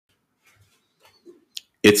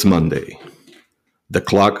It's Monday. The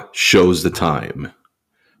clock shows the time.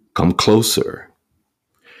 Come closer.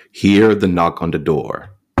 Hear the knock on the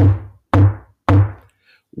door.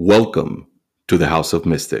 Welcome to the House of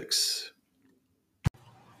Mystics.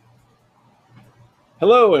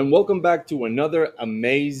 Hello, and welcome back to another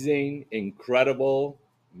amazing, incredible,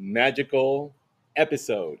 magical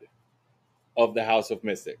episode of the House of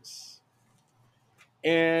Mystics.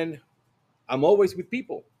 And I'm always with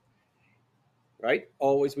people, right?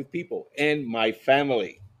 Always with people and my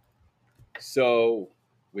family. So,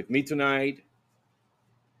 with me tonight,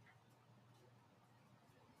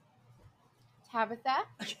 Tabitha,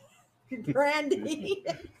 Brandy.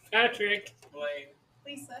 Patrick.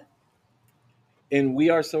 Lisa. and we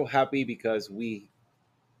are so happy because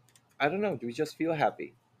I don't know, we just feel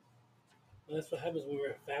happy. Well, that's what happens when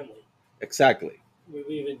we're a family. Exactly.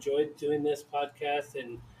 We've enjoyed doing this podcast,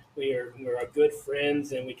 and we're good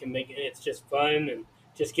friends, and we can make it. It's just fun, and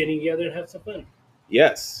just getting together and have some fun.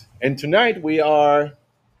 Yes. And tonight we are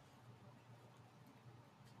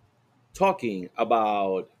talking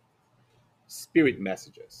about spirit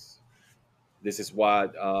messages. This is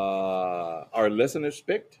what our listeners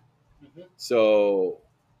picked. Mhm. So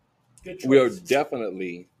Good choice. we are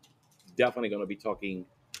definitely going to be talking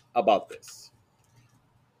about this.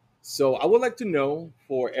 So I would like to know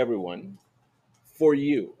for everyone, for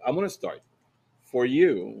you, I'm going to start. For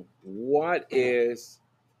you, what is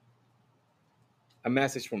a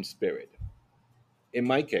message from spirit? In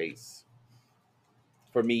my case,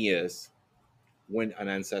 for me is when an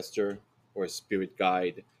ancestor or a spirit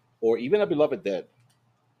guide or even a beloved dead,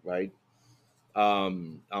 right,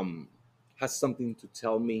 um, um, has something to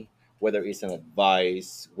tell me, whether it's an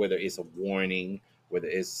advice, whether it's a warning, whether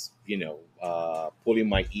it's pulling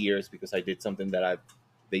my ears because I did something that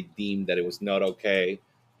they deemed that it was not okay.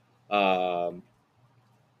 Um,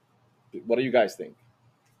 what do you guys think?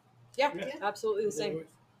 Yeah, Yeah. absolutely the same.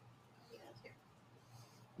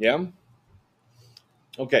 Yeah.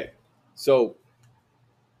 Okay. So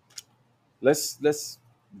let's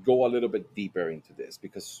go a little bit deeper into this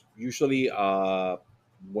because usually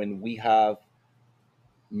when we have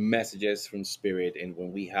messages from spirit and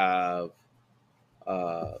when we have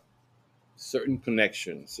uh, certain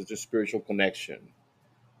connections, such as spiritual connection,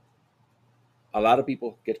 a lot of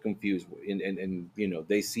people get confused and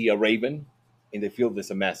they see a raven and they feel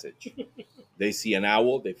there's a message. They see an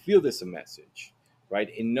owl, they feel there's a message, right?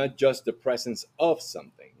 And not just the presence of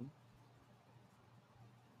something.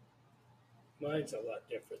 Mine's a lot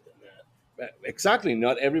different than that. Exactly,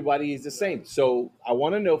 not everybody is the same. So I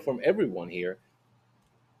want to know from everyone here,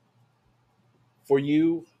 for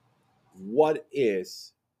you, what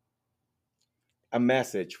is a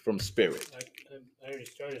message from spirit? I already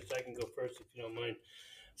started, so I can go first if you don't mind.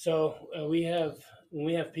 So when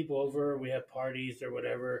we have people over, we have parties or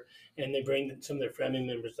whatever, and they bring some of their family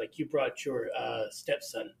members. Like you brought your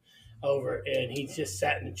stepson over, and he just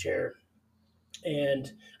sat in a chair,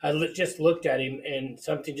 and just looked at him, and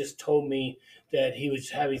something just told me that he was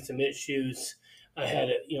having some issues. I had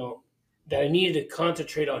that I needed to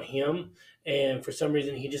concentrate on him, and for some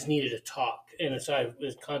reason he just needed to talk, and so I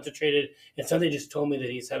was concentrated, and something just told me that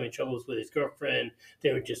he's having troubles with his girlfriend.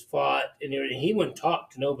 They were just fought, and he wouldn't talk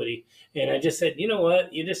to nobody, and I just said, you know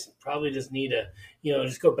what, you just probably just need to,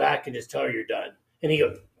 just go back and just tell her you're done. And he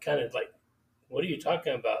goes, kind of like, what are you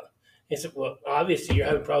talking about? He said, well, obviously you're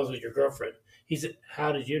having problems with your girlfriend. He said,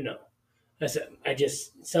 how did you know? I said,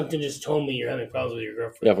 something just told me you're having problems with your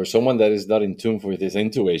girlfriend. Yeah, for someone that is not in tune with his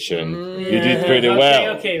intuition, you Yeah, did pretty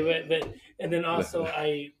well. Okay, but and then also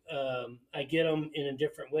I get them in a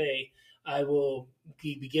different way. I will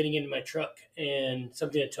be getting into my truck and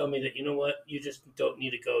something to tell me that, you know what, you just don't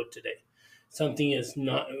need to go today. Something is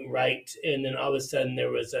not right. And then all of a sudden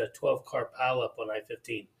there was a 12-car pileup on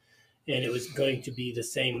I-15. And it was going to be the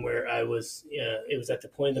same where I was. It was at the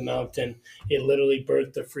point of the mountain. It literally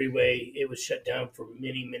burnt the freeway. It was shut down for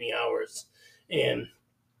many, many hours, and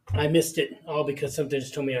I missed it all because something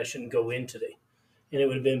just told me I shouldn't go in today. And it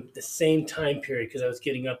would have been the same time period because I was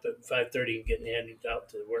getting up at 5:30 and getting headed out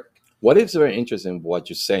to work. What is very interesting, what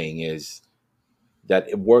you're saying is that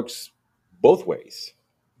it works both ways.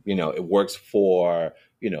 It works for,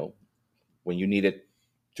 when you needed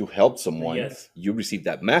to help someone, Yes. you receive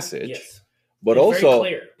that message. Yes, But it's also,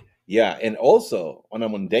 very clear. yeah, and also on a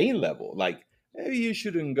mundane level, like maybe you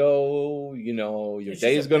shouldn't go, your It's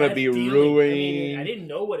day just is a going to bad be feeling. ruined. I mean, I didn't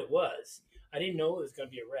know what it was. I didn't know it was going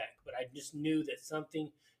to be a wreck, but I just knew that something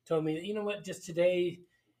told me that, you know what, just today,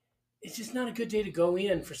 it's just not a good day to go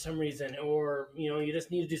in for some reason, or you just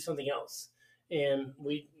need to do something else. And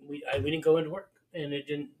we didn't go into work, and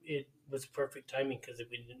it was perfect timing because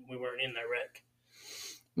we weren't in that wreck.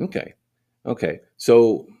 Okay. Okay.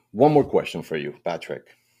 So one more question for you,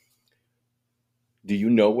 Patrick. Do you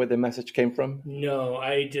know where the message came from? No,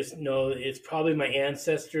 I just know it's probably my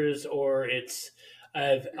ancestors, or it's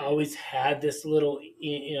I've always had this little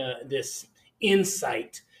this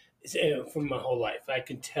insight from my whole life. I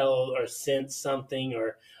can tell or sense something,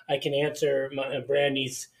 or I can answer my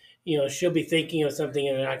Brandy's. She'll be thinking of something,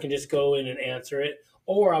 and then I can just go in and answer it.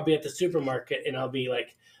 Or I'll be at the supermarket, and I'll be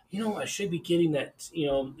like, I should be getting that.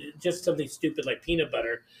 Just something stupid like peanut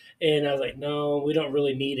butter, and I was like, no, we don't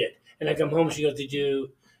really need it. And I come home, she goes, "Did you?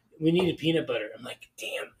 We needed peanut butter." I'm like,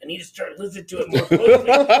 damn, I need to start listening to it more closely.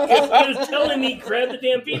 It was telling me, grab the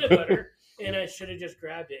damn peanut butter, and I should have just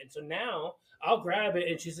grabbed it. And so now I'll grab it,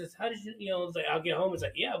 and she says, how did you, it's like, I'll get home. It's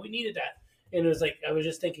like, yeah, we needed that. And it was like, I was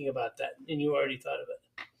just thinking about that, and you already thought of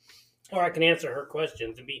it. Or I can answer her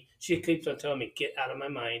questions, and she keeps on telling me, get out of my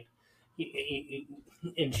mind.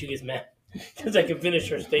 And she gets mad because I can finish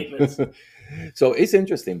her statements. So it's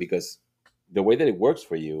interesting because the way that it works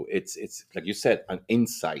for you, it's like you said, an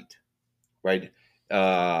insight, right?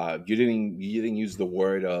 You didn't use the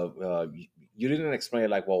word of you didn't explain it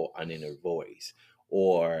like, well, an inner voice,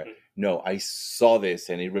 or no, I saw this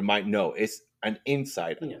and it no, it's an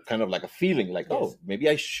insight, Yeah. kind of like a feeling, like, Yes. oh, maybe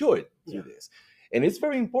I should do Yeah. this. And it's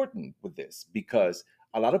very important with this because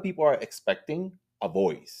a lot of people are expecting a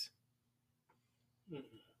voice.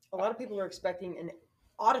 A lot of people are expecting an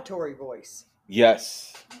auditory voice.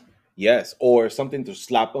 Yes, or something to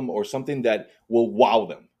slap them, or something that will wow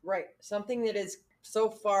them. Right. Something that is so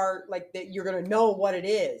far like that you're going to know what it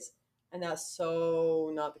is. And that's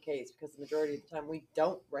so not the case because the majority of the time we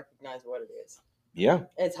don't recognize what it is. Yeah,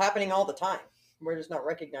 It's happening all the time. We're just not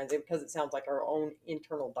recognizing it because it sounds like our own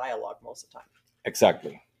internal dialogue most of the time.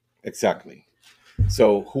 exactly.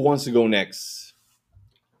 So who wants to go next?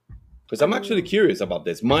 Because I'm actually curious about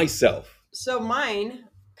this myself. So mine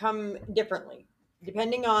come differently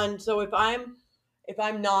depending on, so if I'm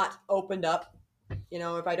not opened up,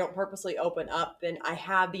 if I don't purposely open up, then I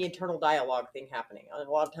have the internal dialogue thing happening. And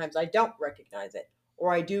a lot of times I don't recognize it,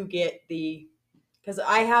 or I do get because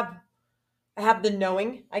I have the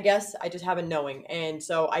knowing, I guess. I just have a knowing. And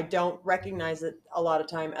so I don't recognize it a lot of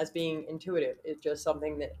time as being intuitive. It's just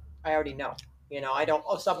something that I already know. I don't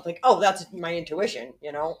stop and think, oh, that's my intuition,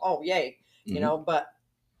 oh, yay, but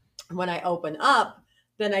when I open up,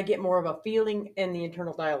 then I get more of a feeling in the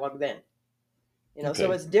internal dialogue then. So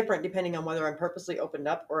Okay. it's different depending on whether I'm purposely opened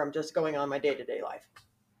up or I'm just going on my day-to-day life.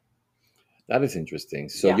 That is interesting.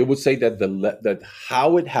 So Yeah. you would say that that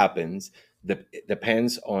how it happens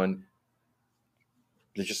depends on,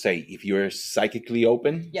 let's just say, if you're psychically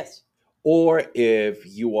open, Yes. or if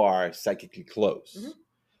you are psychically closed, Mhm.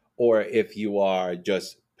 or if you are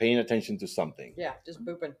just paying attention to something. Yeah, just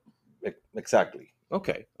booping. Exactly.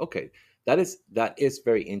 Okay. That is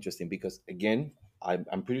very interesting because, again,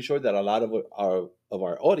 I'm pretty sure that a lot of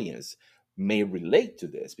our audience may relate to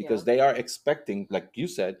this because Yeah. they are expecting, like you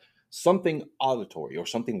said, something auditory or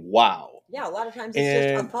something wow. Yeah, a lot of times it's just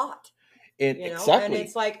a And- thought, And and exactly.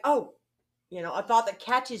 it's like, oh, a thought that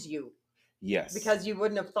catches you Yes. because you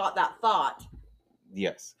wouldn't have thought that thought.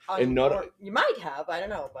 Yes. And you might have, I don't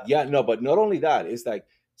know, but Yeah, no, but not only that, it's like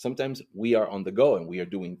sometimes we are on the go and we are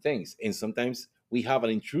doing things, and sometimes we have an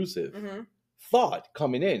intrusive Mhm. thought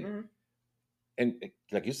coming in. Mhm. And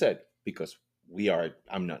like you said, because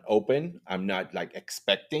I'm not open, I'm not like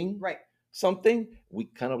expecting Right. something, we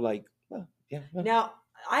kind of like, well, yeah. Now,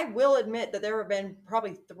 I will admit that there have been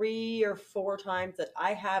probably 3 or 4 times that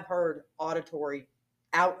I have heard auditory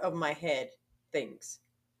out of my head things.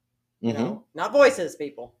 Mhm. Not voices,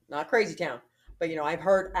 people, not Crazy Town, but I've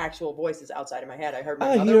heard actual voices outside of my head. I heard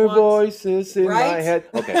my I mother hear once. voices in my Right? head.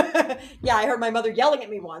 Okay. Yeah, I heard my mother yelling at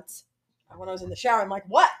me once when I was in the shower. I'm like,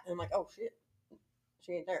 what? And I'm like, oh shit,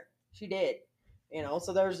 she ain't there. She did.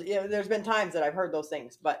 So there's been times that I've heard those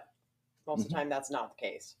things, but most of the time that's not the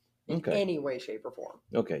case in Okay. any way, shape, or form.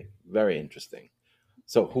 Okay. Very interesting.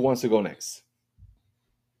 So who wants to go next?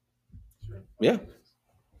 Sure. Yeah.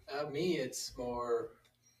 Me, it's more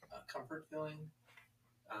a comfort feeling.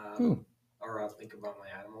 Or I'll think about my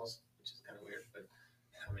animals, which is kind of weird, but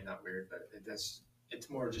I mean, not weird, but it's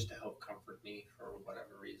more just to help comfort me for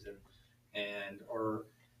whatever reason.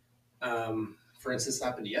 For instance, it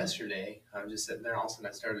happened yesterday. I was just sitting there, all of a sudden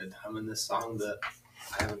I started humming this song that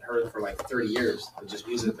I haven't heard for like 30 years. It's just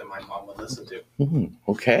music that my mom would listen to.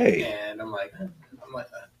 Okay. And I'm like, I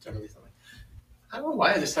don't know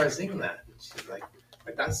why I just started singing that. And she's like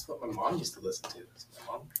that's what my mom used to listen to. Is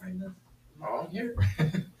my mom trying to mom here?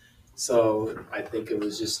 So I think it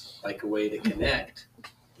was just like a way to connect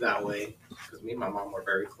that way because me and my mom were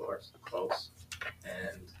very close,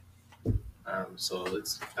 and So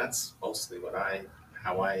that's mostly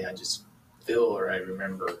how I just feel or I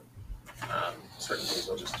remember. Certain things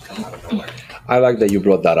will just come out of nowhere. I like that you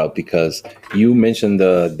brought that up because you mentioned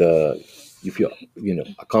the you feel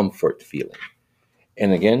a comfort feeling,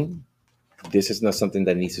 and again, this is not something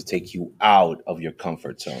that needs to take you out of your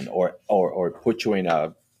comfort zone or put you in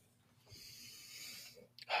a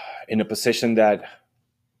position that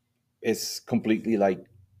is completely like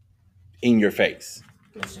in your face.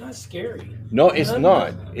 It's not scary. No, it's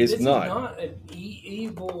not. It's This not. is not an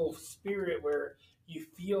evil spirit where you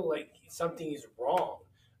feel like something is wrong.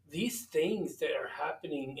 These things that are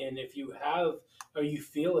happening, and if you have or you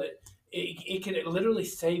feel it, it can literally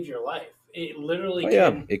save your life. It literally Oh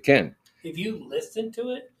can. yeah, it can. If you listen to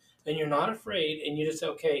it and you're not afraid and you just say,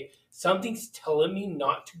 okay, something's telling me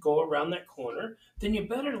not to go around that corner, then you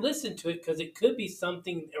better listen to it because it could be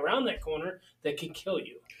something around that corner that can kill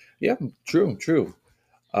you. Yeah, true.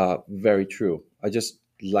 Very true. I just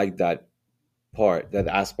like that part, that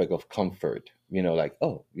aspect of comfort. Like,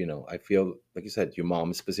 oh, I feel like you said, your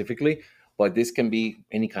mom specifically, but this can be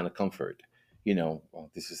any kind of comfort. Well,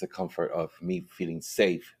 this is the comfort of me feeling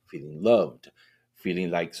safe, feeling loved, feeling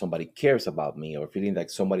like somebody cares about me, or feeling like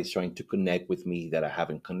somebody's trying to connect with me that I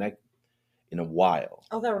haven't connected in a while.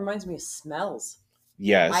 Oh, that reminds me of smells.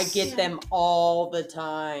 Yes. I get them all the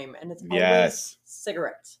time, and it's always Yes.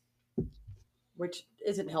 cigarettes, which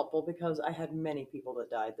isn't helpful because I had many people that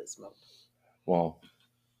died that smoked. Well,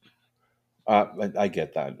 I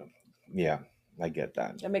get that. Yeah, I get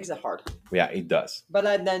that. That makes it hard. Yeah, it does.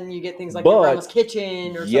 But then you get things like But- your grandma's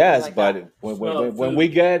kitchen or something Yes, like but that. when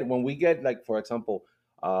we get like, for example,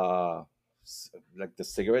 like the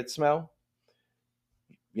cigarette smell,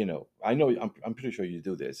 I know I'm pretty sure you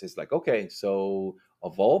do this. It's like, okay, so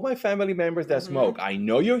of all my family members that Mhm. smoke, I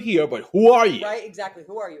know you're here, but who are you? Right? Exactly.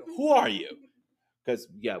 Who are you? Who are you? Because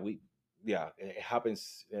it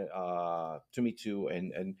happens to me too,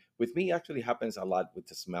 and with me actually happens a lot with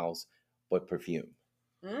the smells, but perfume.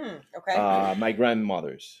 Okay. My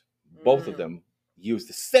grandmothers, both of them, use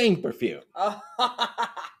the same perfume.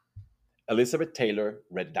 Elizabeth Taylor,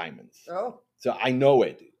 Red Diamonds. Oh, So I know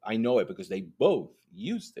it because they both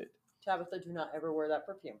used it. Tabitha, do not ever wear that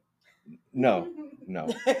perfume. No.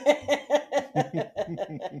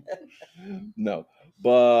 No,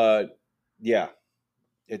 but yeah,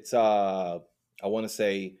 it's I want to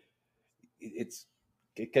say it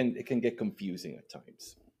can get confusing at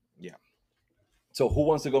times. Yeah. So who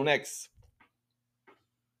wants to go next?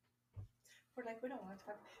 We're like, we don't want to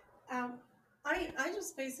talk. I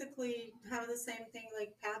just basically have the same thing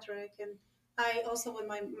like Patrick, and I also, when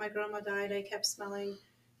my grandma died, I kept smelling.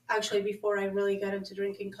 Actually, before I really got into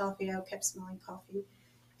drinking coffee, I kept smelling coffee,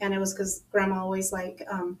 and it was because grandma always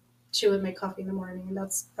she would make coffee in the morning, and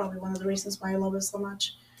that's probably one of the reasons why I love it so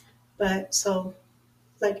much. But so,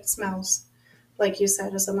 like, smells, like you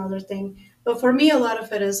said, is another thing. But for me, a lot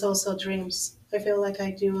of it is also dreams. I feel like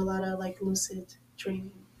I do a lot of like lucid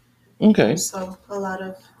dreaming. Okay. So a lot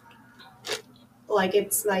of like,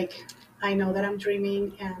 it's like I know that I'm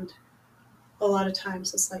dreaming, and a lot of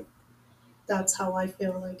times it's like that's how I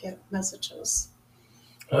feel. Like, get messages.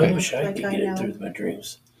 I wish I Like, could I get it know. through my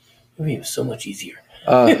dreams. It would be so much easier.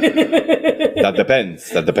 That depends.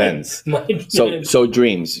 So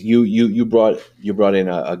dreams. You brought in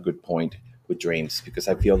a good point with dreams, because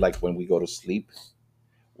I feel like when we go to sleep,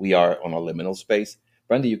 we are on a liminal space.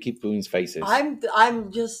 Brandy, you keep doing faces.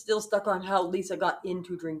 I'm just still stuck on how Lisa got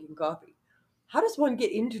into drinking coffee. How does one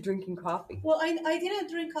get into drinking coffee? Well, I didn't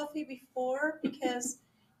drink coffee before because,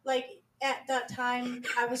 like, at that time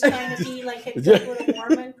I was trying to be like a good little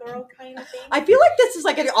Mormon girl kind of thing. I feel like this is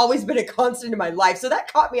like always been a constant in my life. So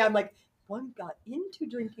that caught me. I'm like, one got into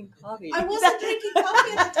drinking coffee. I wasn't drinking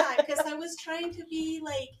coffee at the time because I was trying to be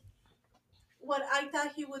like what I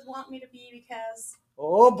thought he would want me to be, because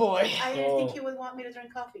Oh boy. I didn't think he would want me to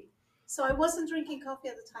drink coffee. So I wasn't drinking coffee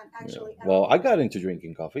at the time, actually. at Well, all. I got into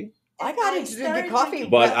drinking coffee. I got into started drinking coffee, drinking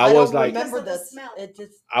But I was don't like- remember Because of the this. smell. It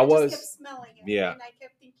just I was just kept smelling it. yeah. And I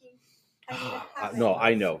kept thinking, I need to have No, it.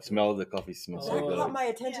 I know. Smell of the coffee smells Oh. so that good. caught my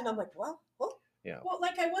attention. Yeah. I'm like, well, Well,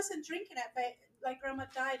 like, I wasn't drinking it, but like grandma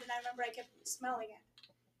died, and I remember I kept smelling it.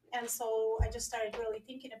 And so I just started really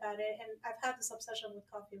thinking about it, and I've had this obsession with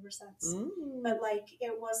coffee ever since. But like,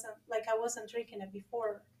 it wasn't like I wasn't drinking it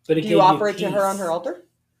before. But it do gave you offer it to peace. her on her altar?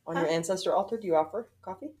 On your Huh? ancestor altar? Do you offer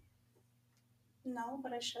coffee? No,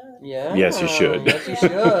 but I should. Yeah. Yes, you should. Yes, you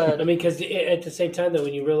Yeah. should. I mean, because at the same time, though,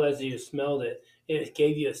 when you realized that you smelled it, it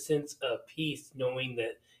gave you a sense of peace, knowing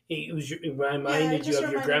that it reminded you just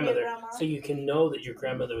of your reminded me of grandmother, grandma. so you can know that your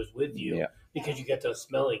grandmother was with you Yeah. because you get to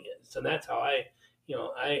smelling it. So that's how I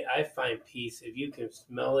I find peace if you can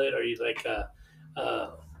smell it, or you like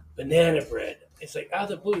banana bread. It's like out of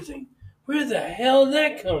the blue. It's like, where the hell did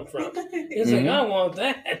that come from? It's like, I want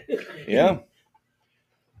that. Yeah.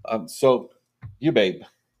 So, you, babe.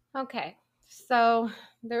 Okay. So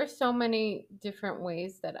there's so many different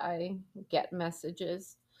ways that I get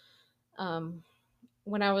messages. Um,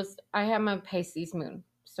 I am a Pisces moon.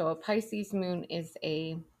 So a Pisces moon is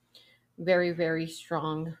a very, very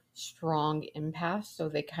strong, strong empath. So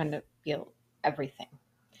they kind of feel everything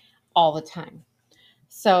all the time.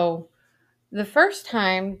 So the first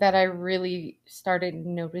time that I really started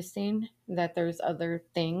noticing that there's other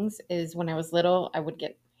things is when I was little. I would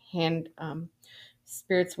get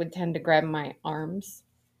spirits would tend to grab my arms.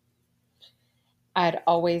 I'd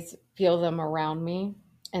always feel them around me.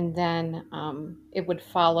 And then it would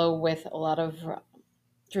follow with a lot of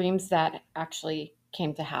dreams that actually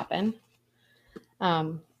came to happen.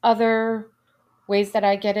 Other ways that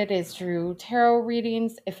I get it is through tarot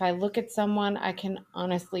readings. If I look at someone, I can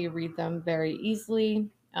honestly read them very easily.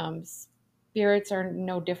 Spirits are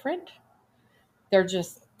no different.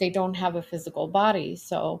 They don't have a physical body.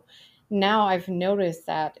 So now I've noticed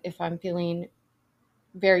that if I'm feeling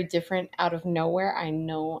very different out of nowhere, I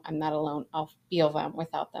know I'm not alone. I'll feel them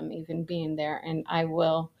without them even being there. And I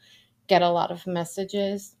will get a lot of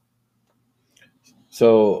messages.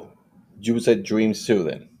 So, you would say dreams too,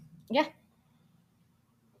 then? Yeah.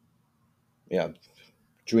 Yeah.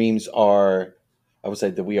 Dreams are, I would say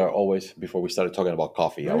that we are always, before we started talking about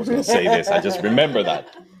coffee, I was going to say this. I just remember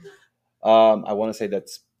that. I want to say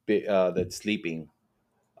that sleeping,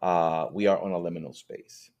 we are on a liminal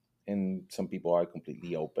space. And some people are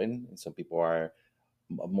completely open, and some people are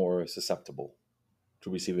more susceptible to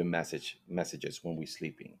receiving messages when we're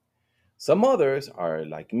sleeping. Some others are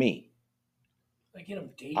like me. I get them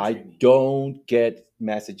I daydreaming. don't get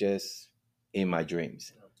messages in my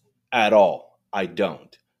dreams at all. I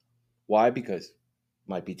don't. Why? Because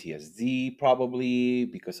my PTSD, probably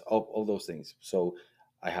because of all those things. So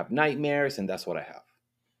I have nightmares, and that's what I have.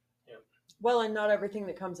 Well, and not everything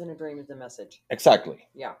that comes in a dream is a message. Exactly.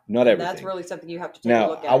 Yeah. Not And everything. that's really something you have to take a Now,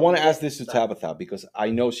 look at. I want to and ask get this to stuff. Tabitha because I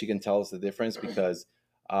know she can tell us the difference because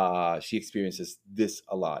she experiences this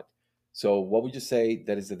a lot. So, what would you say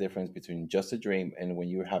that is the difference between just a dream and when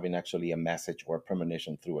you're having actually a message or a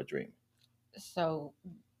premonition through a dream? So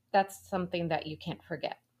that's something that you can't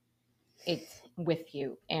forget. It's with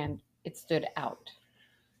you and it stood out.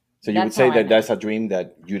 So, you would That's say how I that know. that's a dream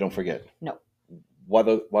that you don't forget? No. What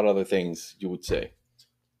other things you would say?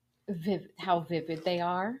 How vivid they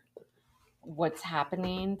are, what's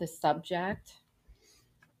happening, the subject.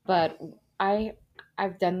 But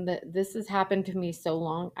I've done this has happened to me so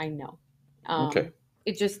long, I know. Okay.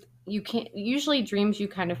 It just, you can't, usually dreams you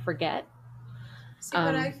kind of forget. See,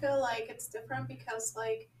 but I feel like it's different because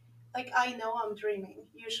like I know I'm dreaming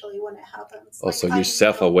usually when it happens. Oh, Like, so I you're know-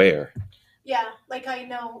 self-aware. Yeah, like I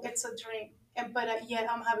know it's a dream, but yet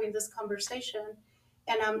I'm having this conversation,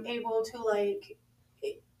 and I'm able to like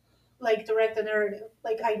direct the narrative.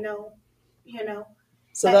 Like I know, you know.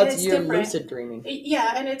 So And that's it's your different. lucid dreaming.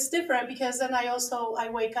 Yeah, and it's different because then I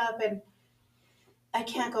wake up and I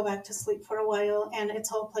can't go back to sleep for a while, and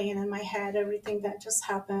it's all playing in my head, everything that just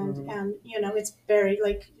happened, Mhm. and it's very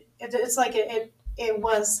like it's like it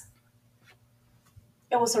was.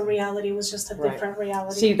 It was a reality. It was just a Right. different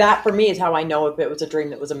reality. See, that for me is how I know if it was a dream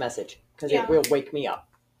that was a message, because Yeah. it will wake me up.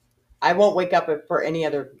 I won't wake up for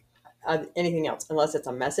anything else unless it's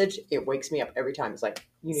a message. It wakes me up every time. It's like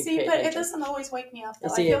you need See, to pay but attention. it doesn't always wake me up. Though.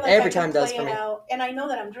 See, I feel like every I can time does play for it me. out, and I know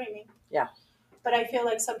that I'm dreaming. Yeah. But I feel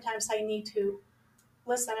like sometimes I need to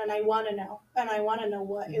listen, and I want to know, what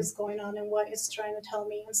Mm-hmm. is going on and what it's trying to tell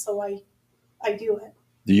me, and so I do it.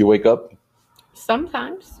 Do you wake up?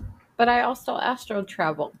 Sometimes, but I also astral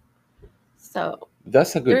travel. So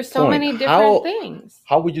That's a good there's so point. many different things.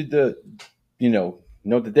 How would you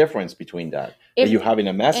know the difference between that? Are If- you having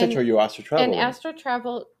a message and- or you astral traveling? In astral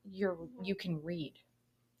travel, you can read.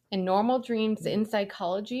 In normal dreams, in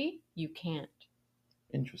psychology, you can't.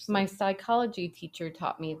 Interesting. My psychology teacher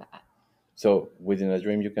taught me that. So within a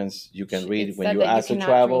dream, you can read. It When said you that you astral cannot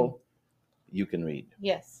travel, dream. you can read.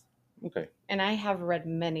 Yes. Okay. And I have read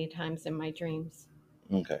many times in my dreams.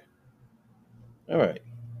 Okay. All right.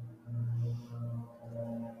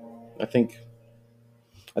 I think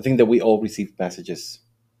that we all receive messages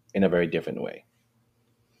in a very different way.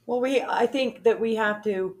 Well, I think that we have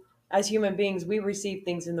to, as human beings, we receive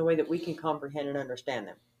things in the way that we can comprehend and understand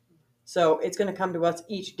them. So it's going to come to us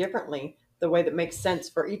each differently, the way that makes sense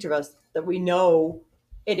for each of us, that we know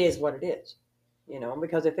it is what it is. You know,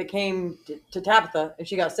 because if it came to Tabitha, if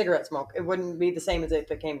she got cigarette smoke, it wouldn't be the same as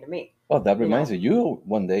if it came to me. Well, that You reminds me, you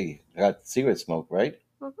one day got cigarette smoke, right?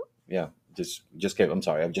 Mhm. Yeah. Just kept. I'm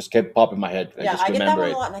sorry. I just kept popping my head. I Yeah, just I get that remember one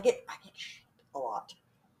it. a lot, and I get shit a lot.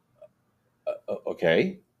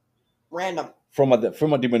 Okay. Random. From a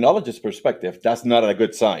demonologist perspective, that's not a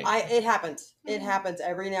good sign. It happens. It happens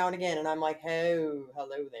every now and again, and I'm like, oh,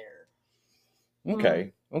 hello there.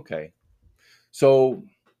 Okay. Okay. So,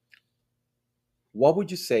 what would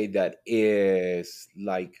you say that is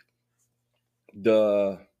like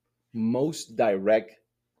the most direct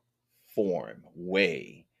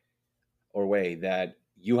way that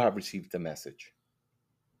you have received the message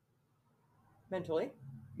Mentally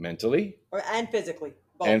mentally and physically,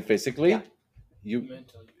 both. and physically? Yeah. You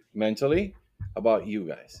Mentally. mentally? How about you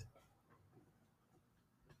guys?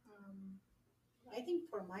 I think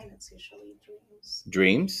for mine it's usually dreams.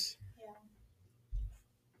 Dreams? Yeah.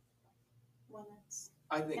 When it's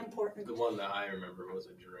I think important. the one that I remember was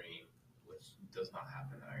a dream, which does not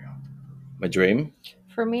happen very often. A dream?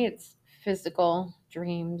 For me, it's physical,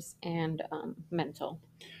 dreams, and mental.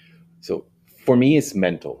 So for me, it's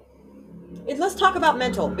mental. Let's talk about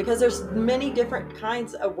mental, because there's many different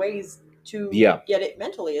kinds of ways to Yeah. get it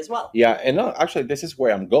mentally as well. Yeah, and actually, this is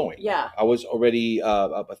where I'm going. Yeah. I was already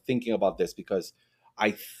thinking about this because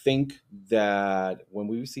I think that when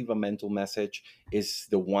we receive a mental message, is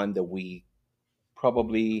the one that we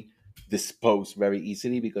probably dispose very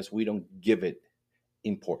easily because we don't give it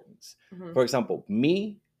importance. Mhm. For example,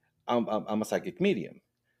 me, I'm a psychic medium,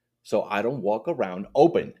 so I don't walk around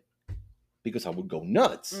open because I would go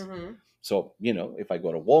nuts. Mhm. So, if I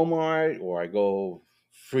go to Walmart or I go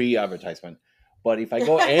free advertisement, but if I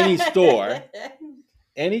go any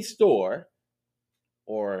store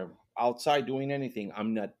or outside doing anything,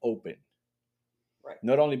 I'm not open. Right.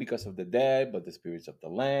 Not only because of the dead, but the spirits of the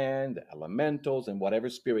land, the elementals, and whatever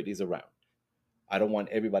spirit is around. I don't want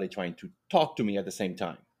everybody trying to talk to me at the same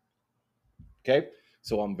time. Okay?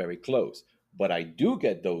 So I'm very close. But I do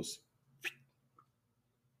get those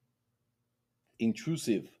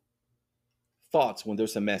intrusive thoughts when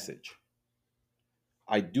there's a message.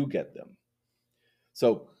 I do get them.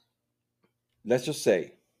 So let's just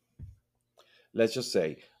say,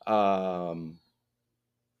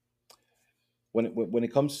 when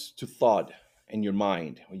it comes to thought in your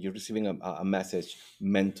mind, when you're receiving a message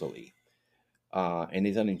mentally, and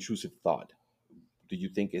it's an intrusive thought, do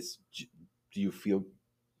you feel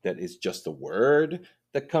that it's just a word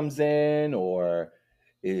that comes in, or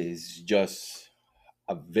is just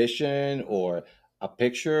a vision or a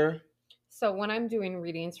picture? So when I'm doing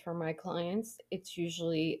readings for my clients, it's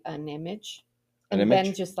usually an image, An and image?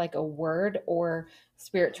 then just like a word or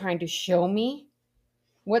spirit trying to show me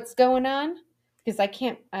what's going on, because I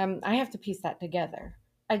can't. I have to piece that together.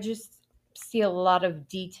 I just see a lot of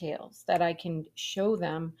details that I can show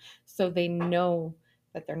them, so they know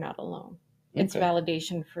that they're not alone. It's Okay.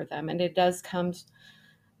 validation for them, and it does come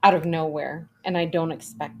out of nowhere, and I don't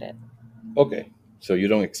expect it. Okay. So you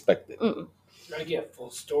don't expect it. Mm-mm. I get full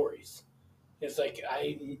stories. It's like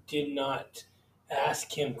I did not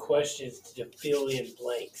ask him questions to fill in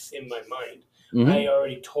blanks in my mind. Mhm. I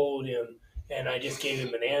already told him, and I just gave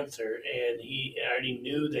him an answer, and he already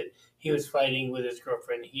knew that he was fighting with his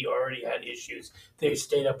girlfriend. He already had issues. They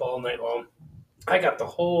stayed up all night long. I got the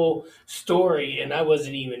whole story, and I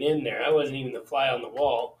wasn't even in there. I wasn't even the fly on the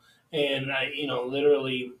wall. And I,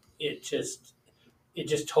 literally, it just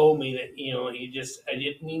told me that I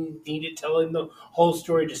didn't need to tell him the whole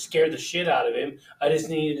story to scare the shit out of him. I just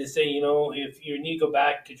needed to say, if you need to go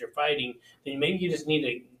back because you're fighting, then maybe you just need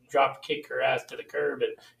to drop kick her ass to the curb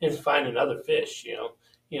and find another fish.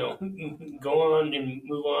 Go on and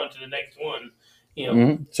move on to the next one.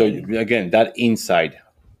 Mhm. So again, that insight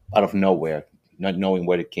out of nowhere, not knowing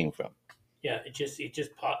where it came from. Yeah, it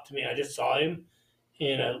just popped to me. I just saw him,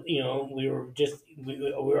 and we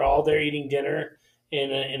were all there eating dinner,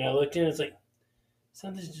 and I looked in. It's like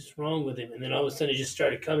something's just wrong with him, and then all of a sudden it just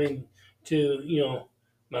started coming to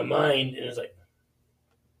my mind, and it's like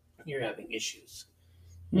you're having issues.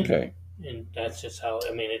 Okay. And that's just how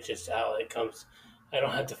it's just how it comes. I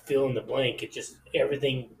don't have to fill in the blank. It just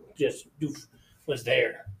everything just was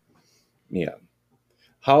there. Yeah.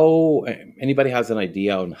 How anybody has an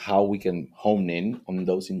idea on how we can hone in on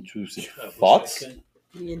those intrusive I wish I thoughts? could.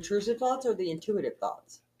 The intrusive thoughts or the intuitive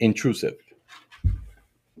thoughts? Intrusive.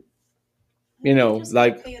 You just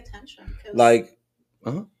have to pay attention. 'Cause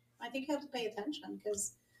I think you have to pay attention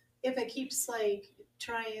because if it keeps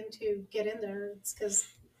trying to get in there, it's because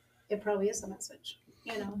it probably is a message.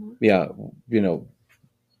 Yeah.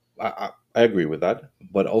 I agree with that,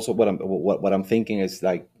 but also what I'm thinking is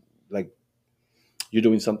like You're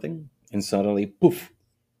doing something, and suddenly, poof,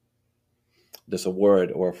 there's a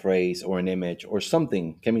word or a phrase or an image or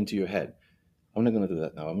something came into your head. I'm not going to do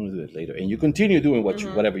that now. I'm going to do it later. And you continue doing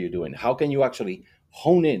whatever you're doing. How can you actually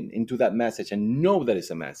hone in into that message and know that it's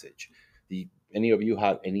a message? Any of you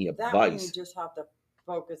have any That one you advice? just have to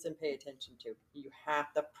focus and pay attention to. You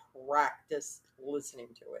have to practice listening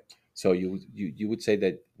to it. So you would say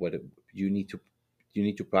that what you need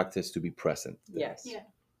to practice to be present. Yes. Yeah.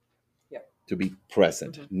 To be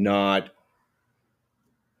present, not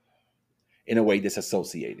in a way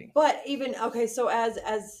disassociating. But even okay, so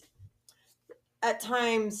as at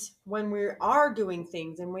times when we are doing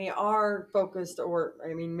things and we are focused, or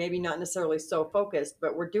I mean maybe not necessarily so focused,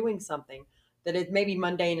 but we're doing something that is maybe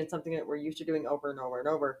mundane and something that we're used to doing over and over and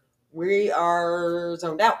over, we are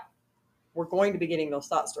zoned out. We're going to be getting those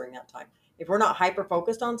thoughts during that time. If we're not hyper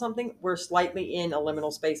focused on something, we're slightly in a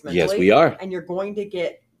liminal space mentally. Yes, we are. And you're going to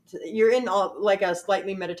get you're in like a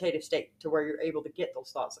slightly meditative state to where you're able to get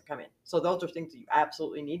those thoughts that come in. So those are things that you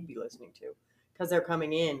absolutely need to be listening to because they're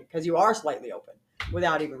coming in because you are slightly open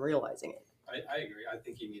without even realizing it. I agree. I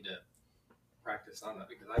think you need to practice on that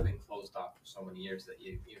because I've been closed off for so many years that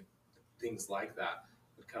you things like that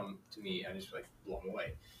would come to me and just like blown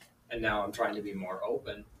away. And now I'm trying to be more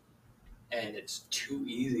open, and it's too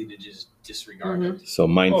easy to just disregard it. So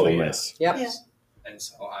mindfulness. Yep. Yeah. And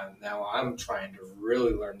so I'm trying to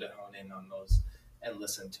really learn to hone in on those and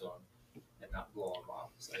listen to them and not blow them off.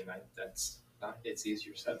 So it's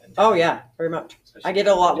easier said than done. Oh yeah, very much. Especially I get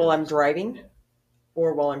a lot when while I'm driving, Yeah.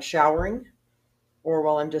 or while I'm showering, or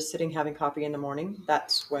while I'm just sitting having coffee in the morning.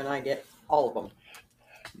 That's when I get all of them.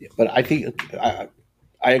 But I think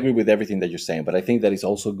I agree with everything that you're saying, but I think that it's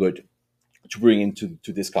also good to bring into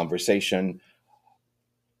this conversation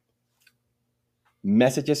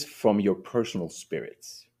messages from your personal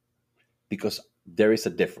spirits, because there is a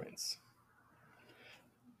difference.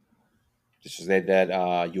 Just to say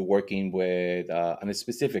that you're working with a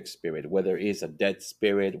specific spirit, whether it's a dead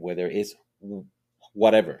spirit, whether it's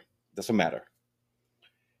whatever, doesn't matter.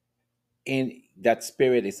 And that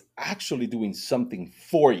spirit is actually doing something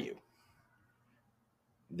for you.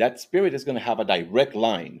 That spirit is going to have a direct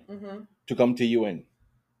line to come to you and,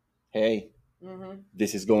 hey,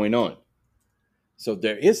 this is going on. So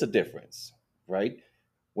there is a difference, right?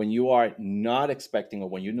 When you are not expecting, or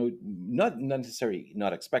when you know, not necessarily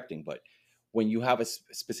not expecting, but when you have a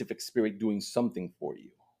specific spirit doing something for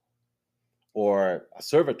you, or a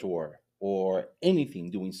servitor, or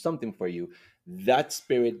anything doing something for you, that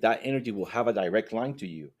spirit, that energy will have a direct line to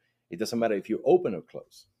you. It doesn't matter if you're open or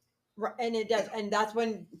closed. Right, and it does, and that's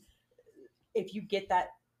when, if you get that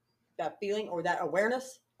feeling or that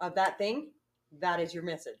awareness of that thing, that is your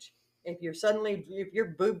message. If you're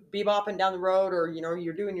bebopping down the road, or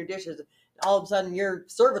you're doing your dishes, all of a sudden your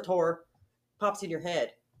servitor pops in your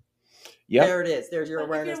head. Yeah, there it is. There's your But if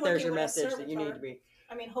you're awareness. There's your working with a message that you need to servitor, be.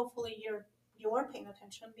 I mean, hopefully you are paying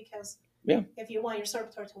attention because Yeah. if you want your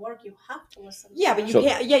servitor to work, you have to listen. Yeah, but you So-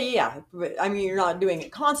 can't. Yeah. But I mean, you're not doing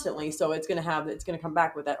it constantly, so it's gonna come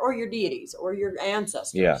back with that, or your deities, or your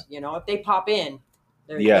ancestors. Yeah. If they pop in,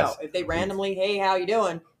 there you Yes. go. If they randomly, hey, how you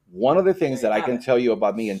doing? One of the things There that you I can have it. tell you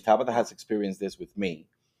about me, and Tabitha has experienced this with me,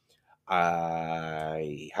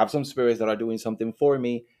 I have some spirits that are doing something for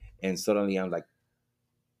me, and suddenly I'm like,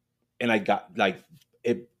 and I got like,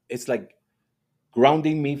 it's like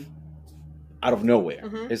grounding me out of nowhere.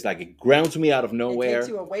 Mhm. It's like it grounds me out of It nowhere. takes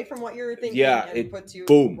you away from what you're thinking. Yeah, and it- puts you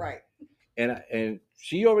boom. right. And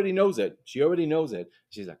she already knows it.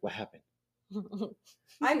 She's like, what happened?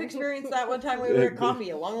 I've experienced that one time we were at coffee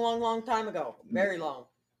a long time ago, very long,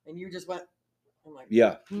 and you just went. I'm like,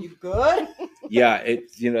 Yeah. you good? Yeah, it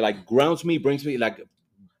like grounds me, brings me like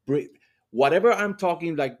whatever I'm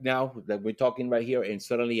talking like now that we're talking right here, and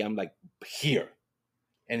suddenly I'm like here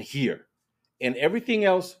and here, and everything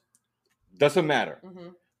else doesn't matter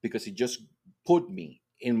Mhm. because he just put me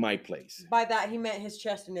in my place. By that he meant his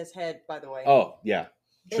chest and his head. By the way. Oh yeah,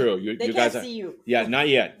 true. You They guys can't are see you. yeah, not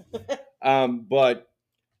yet. But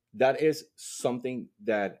that is something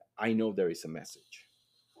that I know there is a message.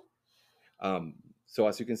 So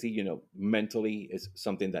as you can see, mentally is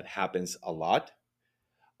something that happens a lot.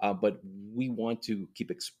 But we want to keep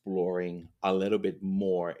exploring a little bit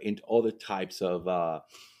more into other types of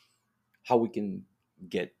how we can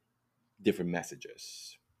get different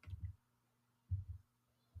messages.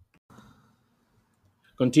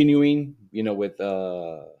 Continuing, with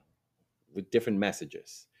different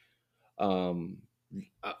messages. I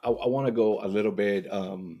want to go a little bit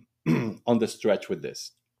on the stretch with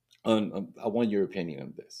this. I want your opinion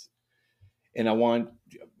on this, and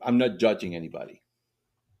I'm not judging anybody.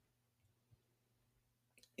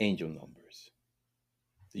 Angel numbers.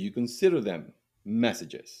 Do you consider them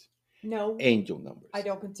messages, No, angel numbers? I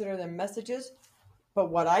don't consider them messages, but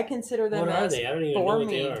what I consider them What are as they? I don't even know for what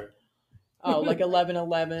me, they are. like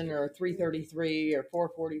 1111 or 333 or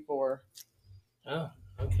 444. Oh,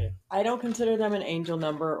 okay. I don't consider them an angel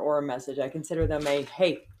number or a message. I consider them a,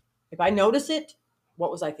 hey, if I notice it,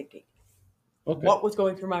 what was I thinking? Okay. What was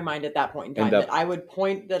going through my mind at that point in time? And That I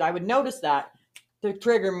would notice that to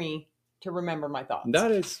trigger me to remember my thoughts.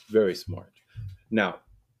 That is very smart. Now,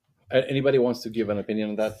 anybody wants to give an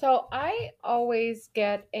opinion on that? So I always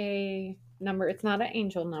get a number. It's not an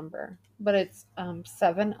angel number, but it's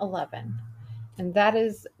 711, and that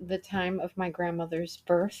is the time of my grandmother's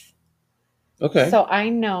birth. Okay. So I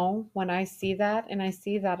know when I see that, and I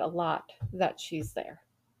see that a lot, that she's there.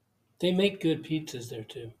 They make good pizzas there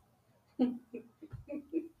too.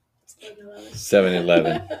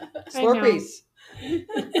 7-Eleven. I know. Slurpees.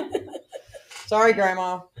 Sorry,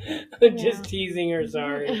 Grandma. Just teasing her.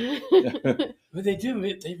 Sorry, but they do.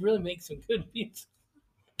 They really make some good pizza.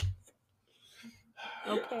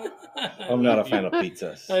 Okay. I'm not a fan of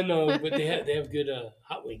pizzas. I know, but they have good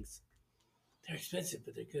hot wings. They're expensive,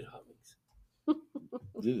 but they're good hot wings.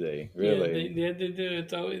 Do they really? Yeah, they do.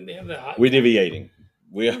 It's always, they have the hot. We're deviating.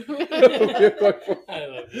 We are. We're going for- I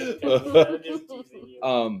love you. I'm just teasing you.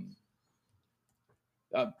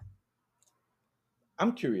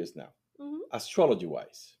 I'm curious now. Mhm. Astrology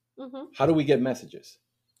wise, Mhm. how do we get messages?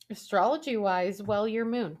 Astrology wise, well, your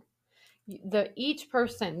moon. Each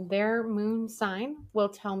person, their moon sign will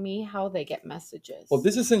tell me how they get messages. Well,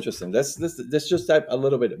 this is interesting. Let's just type a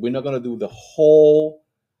little bit. We're not going to do the whole.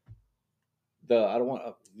 I don't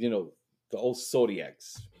want the old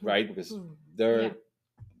zodiacs, right? Because there are Yeah.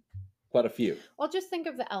 quite a few. Well, just think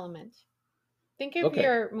of the element. Think of Okay.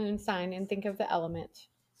 your moon sign and think of the element.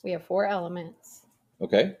 We have 4 elements,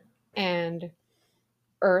 Okay. and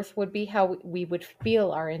earth would be how we would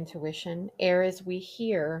feel our intuition. Air is we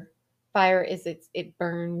hear. Fire is it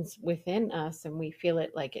burns within us, and we feel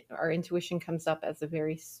it like our intuition comes up as a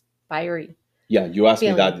very fiery, Yeah, you asked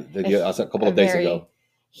me Feeling. that a couple of days very ago.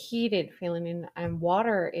 heated feeling, and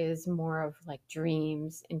water is more of like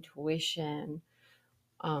dreams, intuition,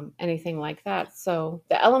 anything like that. So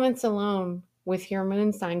the elements alone with your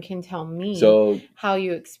moon sign can tell me So how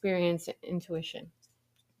you experience intuition.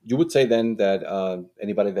 you would say then that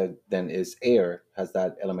anybody that then is air, has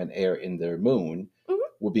that element air in their moon, Mhm.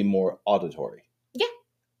 would be more auditory. Yeah.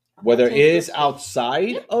 Whether it is Interesting. outside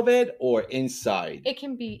Yeah. of it or inside. It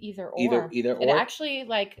can be either or. Either It or. actually,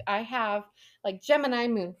 like, I have like Gemini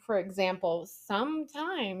moon, for example.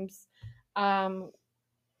 Sometimes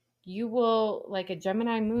you will, like, a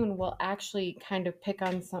Gemini moon will actually kind of pick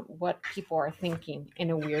on what people are thinking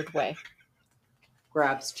in a weird way.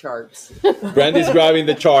 Grabs charts. Brandy's grabbing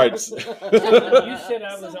the charts. You said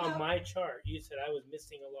I was So on how- my chart. You said I was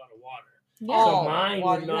missing a lot of water. Yeah. So mine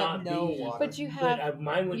water, would you not have no be. water. But you But have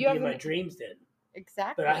mine would you be have my an- dreams then.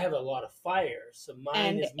 exactly. But I have a lot of fire, so mine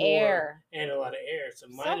and is more air. and a lot of air. So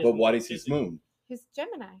mine So- is. But what more is his physical. moon? His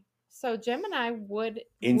Gemini. So Gemini would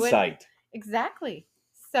Insight. exactly.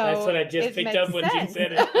 So That's what I just it picked makes up when she sense.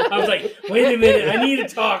 said it. I was like, wait a minute, I need to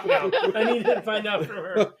talk now. I need to find out from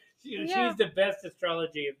her. Yeah. She's the best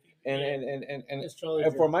astrology. And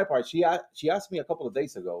Astrologer. for my part, she asked me a couple of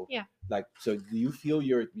days ago. Yeah. Like, so do you feel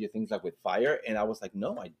your things like with fire? And I was like,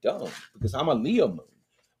 no, I don't, because I'm a Leo moon.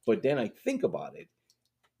 But then I think about it.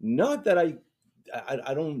 Not that I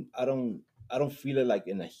don't feel it like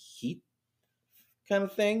in a heat kind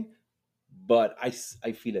of thing, but I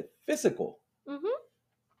feel it physical. Mhm.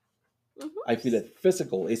 Mhm. I feel it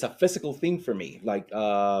physical. It's a physical thing for me. Like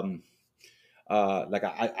I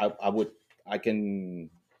can,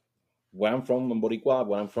 where I'm from in Boricua,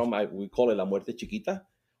 where I'm from, we call it la muerte chiquita,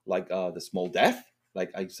 like the small death.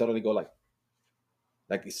 Like I suddenly go like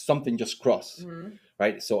it's something just crossed, Mhm.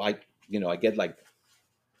 right? So I get like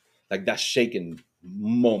that shaken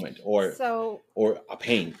moment or a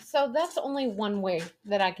pain. So that's only one way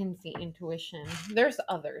that I can see intuition. There's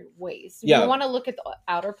other ways. Yeah. You want to look at the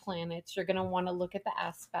outer planets. You're going to want to look at the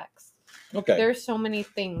aspects. Okay. There's so many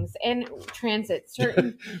things. And transits.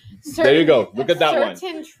 Certain There you go. Look at that one.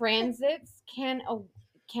 Certain transits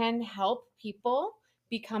can help people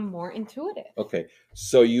become more intuitive. Okay.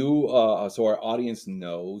 So so our audience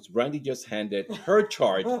knows, Brandy just handed her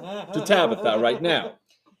chart to Tabitha right now.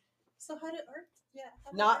 So how did Earth? Yeah.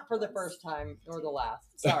 how did Not Earth for the was? first time nor the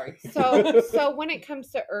last. Sorry. So when it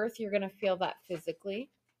comes to Earth, you're going to feel that physically.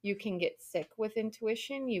 You can get sick with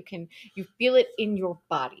intuition. You feel it in your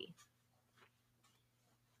body.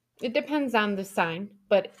 It depends on the sign,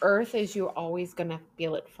 but Earth is, you're always going to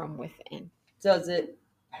feel it from within. Does it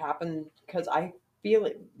happen? Because I feel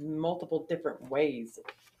it multiple different ways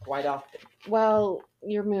quite often. Well,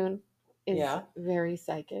 your moon is Yeah. very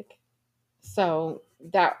psychic. So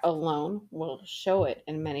that alone will show it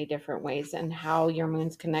in many different ways and how your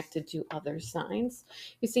moon's connected to other signs.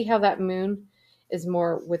 You see how that moon is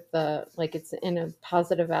more with the, like, it's in a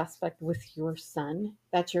positive aspect with your sun.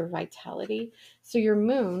 That's your vitality. So your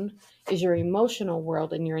moon is your emotional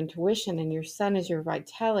world and your intuition, and your sun is your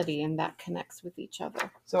vitality, and that connects with each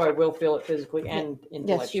other. So I will feel it physically and Yes, you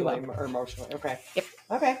intellectually will. or emotionally. Okay. Yep.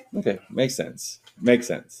 Okay. Okay, makes sense. Makes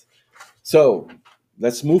sense. So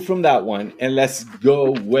let's move from that one and let's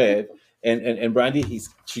go with and Brandy.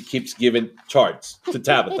 She keeps giving charts to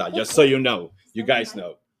Tabitha, just so you know, you guys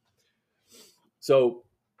know. So,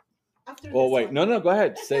 After oh this wait, one. no, go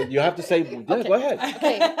ahead. Say you have to say. Yeah, Okay. go ahead.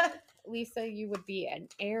 Okay. Lisa, you would be an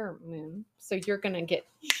air moon, so you're going to get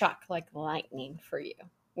shock like lightning for you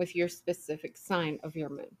with your specific sign of your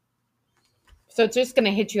moon. So it's just going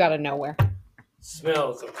to hit you out of nowhere.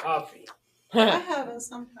 Smells of coffee. I have it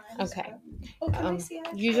sometimes. Okay. but- Oh, can I see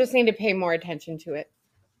it? You just need to pay more attention to it.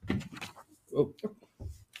 Oh.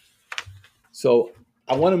 So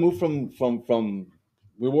I want to move from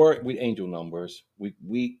we were with angel numbers.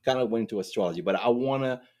 We kind of went to astrology, but I want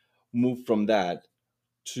to move from that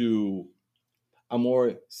to a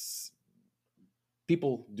more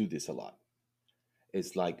people do this a lot.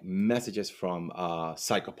 It's like messages from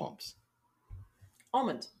psychopomps,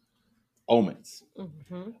 Almonds. omens.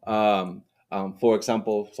 Mm-hmm. For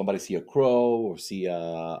example, somebody see a crow or see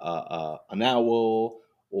an owl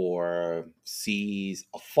or sees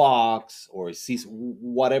a fox or sees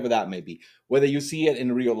whatever that may be. Whether you see it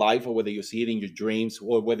in real life or whether you see it in your dreams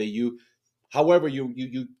or whether however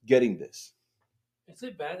you getting this. Is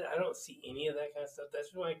it bad that I don't see any of that kind of stuff?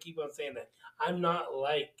 That's why I keep on saying that. I'm not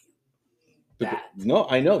like that. No,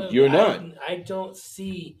 I know you're not. I don't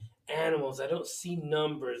see animals. I don't see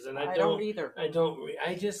numbers, and I don't either.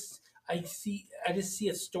 I just see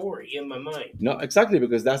a story in my mind. No, exactly,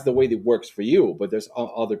 because that's the way it works for you. But there's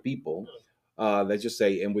other people. Let's just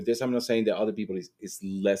say, and with this, I'm not saying that other people is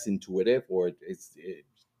less intuitive or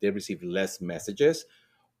they receive less messages,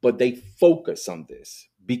 but they focus on this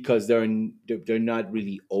because they're not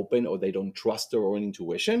really open or they don't trust their own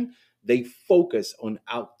intuition. They focus on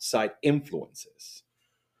outside influences,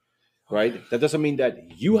 right? That doesn't mean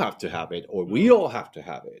that you have to have it or we all have to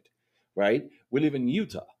have it, right? We live in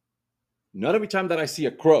Utah. Not every time that I see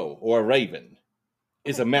a crow or a raven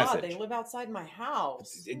is a message. God, they live outside my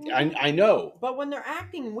house. I know. But when they're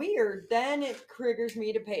acting weird, then it triggers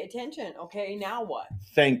me to pay attention. Okay, now what?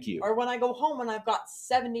 Thank you. Or when I go home and I've got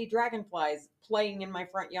 70 dragonflies playing in my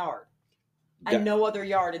front yard That- and no other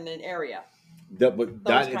yard in the area. But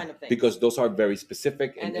that kind of things. because those are very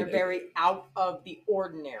specific And they're very out of the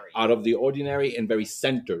ordinary. out of the ordinary and very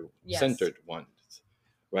centered Yes. ones,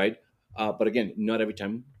 right? But again, not every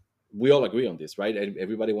time. We all agree on this, right? And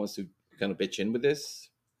everybody wants to kind of pitch in with this.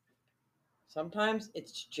 Sometimes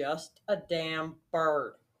it's just a damn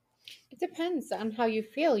bird. It depends on how you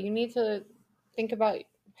feel. You need to think about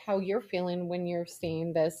how you're feeling when you're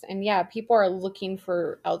seeing this. And yeah, people are looking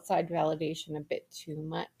for outside validation a bit too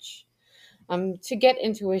much. To get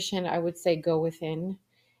intuition, I would say go within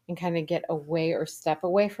and kind of get away or step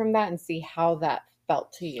away from that and see how that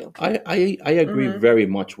felt to you. I agree Mhm. very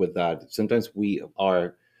much with that. Sometimes we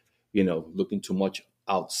are, looking too much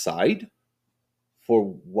outside for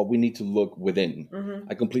what we need to look within. Mm-hmm.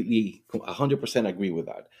 I completely, 100% agree with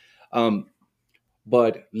that.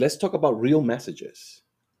 But let's talk about real messages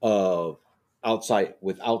of outside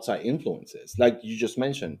influences, like you just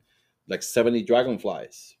mentioned, like 70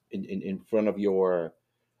 dragonflies in front of your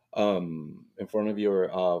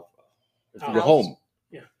House. home,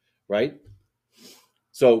 Yeah. right?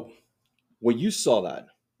 So when you saw that,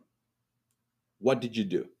 what did you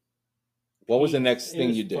do? What was the next It thing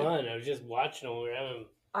was you did? Fun. I was just watching them. We were having.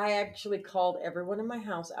 I actually called everyone in my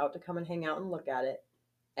house out to come and hang out and look at it.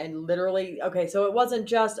 And literally, okay, so it wasn't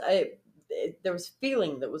just there was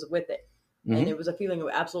feeling that was with it. Mhm. And it was a feeling of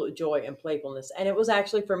absolute joy and playfulness. And it was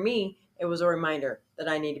actually, for me, it was a reminder that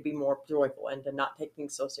I need to be more joyful and to not take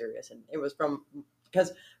things so serious. And it was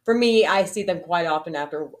because for me, I see them quite often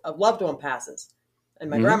after a loved one passes. And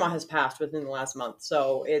my Mhm. grandma has passed within the last month.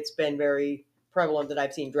 So it's been very prevalent that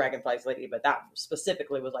I've seen dragonflies lately. But that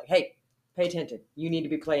specifically was like, hey, pay attention. You need to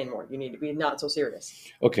be playing more. You need to be not so serious.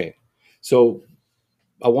 Okay, so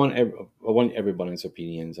I want everybody's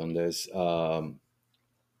opinions on this.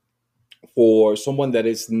 For someone that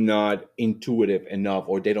is not intuitive enough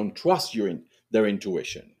or they don't trust their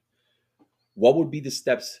intuition, what would be the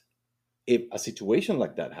steps if a situation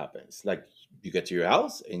like that happens? Like you get to your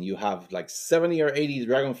house and you have like 70 or 80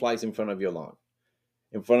 dragonflies in front of your lawn.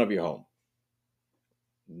 in front of your home,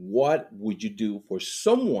 what would you do for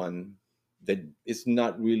someone that is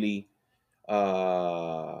not really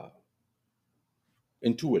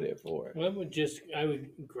intuitive or I would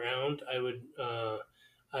ground.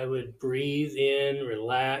 I would breathe in,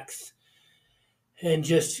 relax, and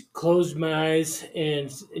just close my eyes and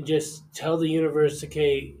just tell the universe,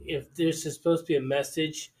 okay, if this is supposed to be a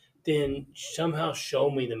message, then somehow show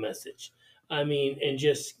me the message. I mean, and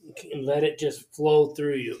just let it just flow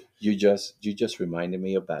through you. you just reminded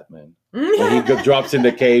me of Batman when he drops in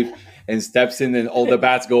the cave and steps in and all the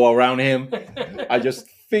bats go around him. I just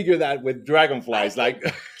figure that with dragonflies, like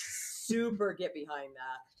Super get behind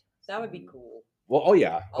that. That would be cool. well, oh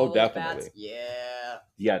yeah, All oh those definitely, bats, yeah.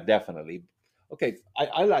 yeah, definitely. Okay,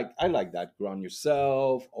 I like that. Ground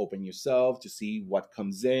yourself, open yourself to see what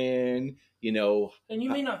comes in. You know, And you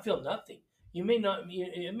may not feel nothing. You may not.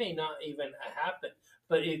 It may not even happen.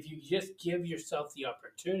 But if you just give yourself the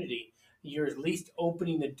opportunity, you're at least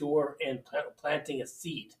opening the door and planting a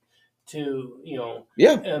seed to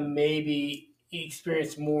yeah, maybe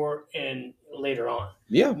experience more and later on.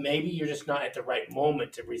 yeah. Maybe you're just not at the right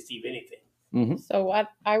moment to receive anything. Mm-hmm. So what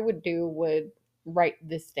I would do would write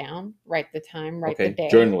this down, write the time, write the Okay, day.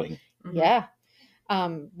 journaling. Mhm. Yeah.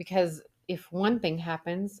 Because if one thing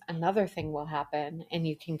happens, another thing will happen and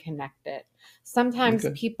you can connect it. Sometimes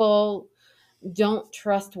Okay. people don't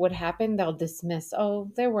trust what happened. They'll dismiss,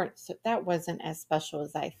 that wasn't as special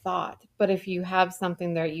as I thought. But if you have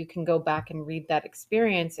something there, you can go back and read that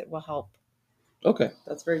experience. It will help. Okay.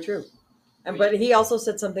 That's very true. And but he also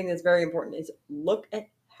said something that's very important is look at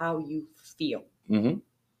how you feel. Mm-hmm.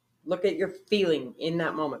 Look at your feeling in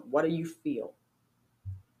that moment. What do you feel?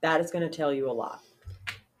 That is going to tell you a lot.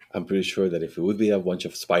 I'm pretty sure that if it would be a bunch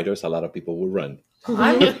of spiders, a lot of people would run.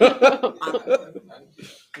 I'm-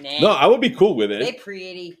 No, I would be cool with They it.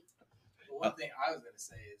 pretty. One thing I was going to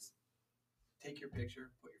say is take your picture,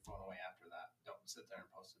 put your phone away after that. Don't sit there and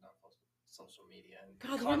post it on social media. And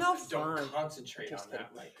God, you're no don't fun. concentrate Just on that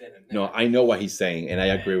kidding. right then and there. No, I know what he's saying, and I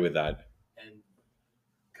agree with that. And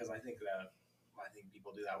because I think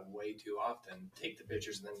people do that way too often. Take the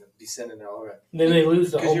pictures and then be sending it all over. Then they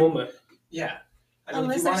lose the 'Cause whole you're- moment. Yeah. I mean,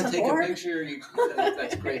 Unless if you want there's to a take board. a picture,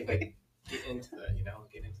 that's great, but get into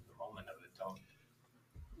the moment of it. Don't.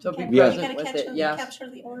 So be Yeah. You present gotta with it. Yeah. capture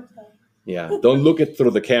the orb though. Yeah, don't look it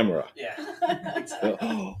through the camera. Yeah.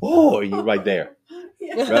 Oh, you're right there.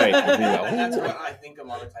 Yeah. Right. And Yeah. that's what I think a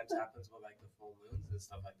lot of times happens with like the full moons and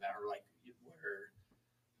stuff like that,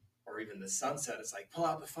 or even the sunset. It's like pull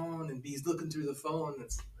out the phone and be looking through the phone.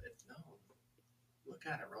 It's no, look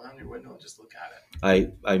at it. Roll down your window and just look at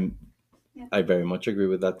it. I very much agree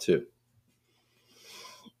with that too.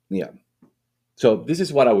 Yeah. So this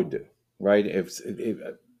is what I would do, right? If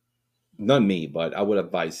not me, but I would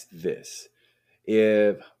advise this.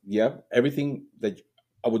 Everything that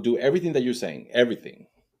I would do, everything that you're saying, everything,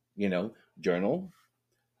 journal,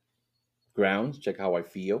 ground, check how I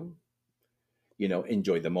feel,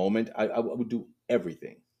 enjoy the moment. I would do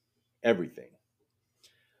everything,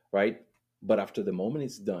 right? But after the moment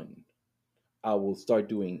is done, I will start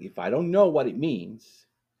doing, if I don't know what it means,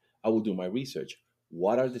 I will do my research.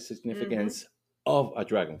 What are the significance of a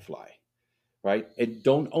dragonfly, right? And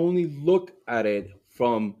don't only look at it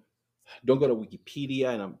don't go to Wikipedia,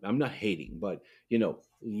 and I'm not hating, but,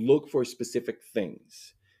 look for specific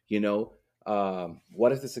things,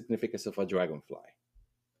 what is the significance of a dragonfly?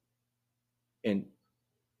 And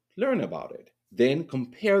learn about it. Then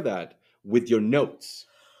compare that with your notes.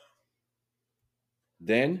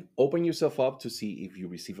 Then open yourself up to see if you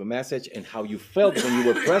receive a message and how you felt when you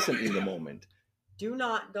were present in the moment. Do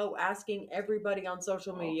not go asking everybody on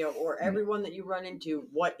social media or everyone that you run into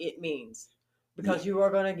what it means, because you are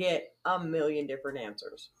going to get a million different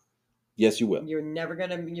answers. Yes, you will. You're going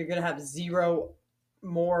to have zero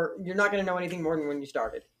more. You're not going to know anything more than when you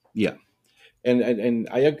started. Yeah. And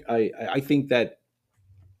I think that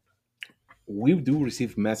we do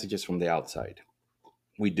receive messages from the outside.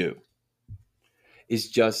 We do. It's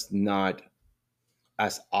just not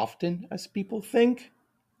as often as people think.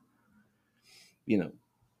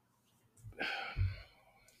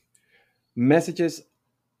 Messages,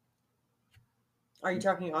 Are you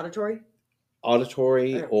talking auditory?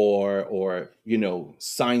 auditory, Yeah. or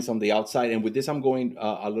signs on the outside. And with this, I'm going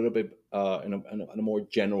a little bit in a more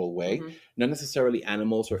general way, Mhm. not necessarily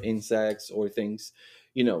animals or insects or things.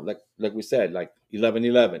 Like we said, like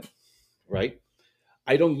 1111, right?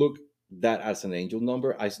 I don't look that as an angel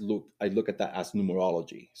number. I look at that as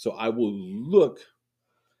numerology. So I will look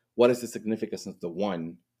what is the significance of the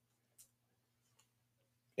one,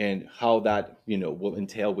 and how that will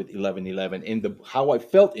entail with 1111 and how I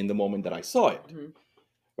felt in the moment that I saw it. Mhm.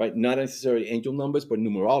 right? Not necessarily angel numbers, but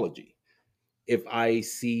numerology. If I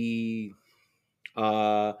see,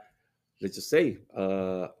 uh, let's just say,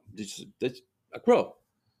 just a crow,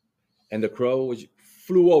 and the crow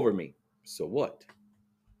flew over me, so what?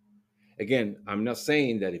 Again, I'm not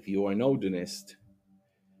saying that if you are an Odinist,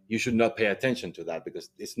 you should not pay attention to that because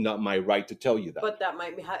it's not my right to tell you that. But that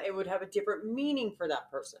might be, it would have a different meaning for that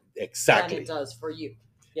person Exactly. than it does for you.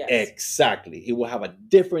 Yes. Exactly. It will have a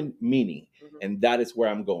different meaning. Mhm. And that is where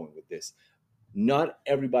I'm going with this. Not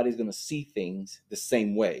everybody's going to see things the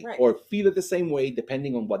same way Right. or feel it the same way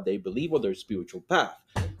depending on what they believe or their spiritual path.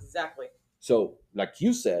 Exactly. So, like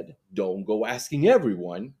you said, don't go asking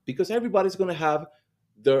everyone because everybody's going to have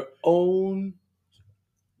their own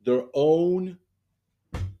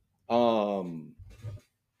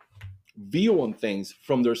view on things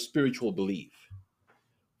from their spiritual belief,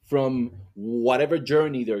 from whatever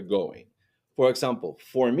journey they're going. For example,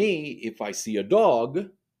 for me, if I see a dog,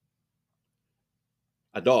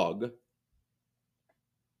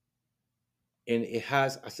 and it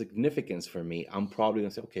has a significance for me, I'm probably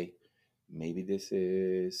gonna say, okay, maybe this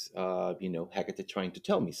is, Hecate trying to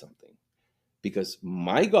tell me something, because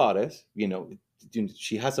my goddess,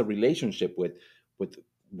 she has a relationship with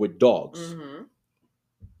dogs, Mm-hmm.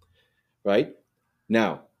 right?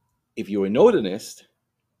 Now, if you're an Odinist,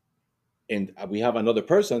 and we have another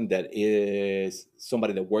person that is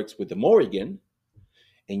somebody that works with the Morrigan,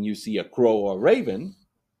 and you see a crow or a raven,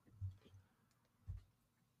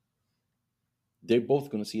 they're both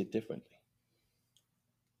going to see it differently.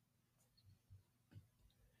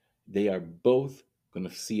 They are both going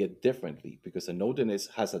to see it differently because an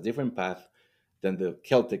Odinist has a different path than the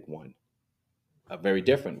Celtic one, a very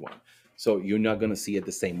different one. So you're not going to see it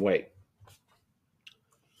the same way.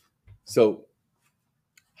 So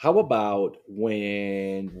how about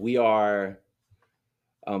when we are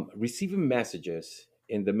receiving messages,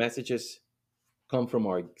 and the messages come from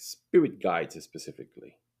our spirit guides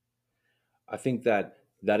specifically? I think that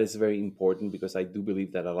is very important because I do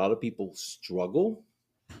believe that a lot of people struggle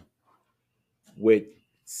with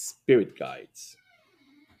spirit guides.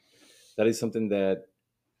 That is something that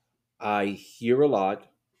I hear a lot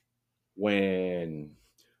when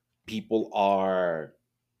people are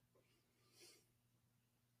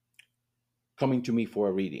coming to me for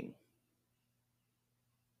a reading.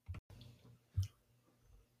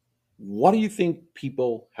 What do you think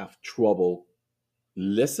people have trouble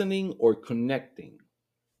listening or connecting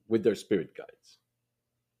with their spirit guides?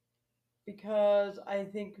 Because I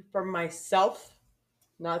think for myself,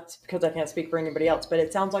 not because I can't speak for anybody else, but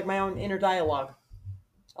it sounds like my own inner dialogue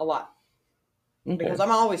a lot. Okay. Because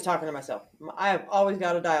I'm always talking to myself. I have always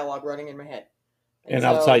got a dialogue running in my head. And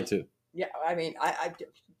outside too. Yeah, I mean,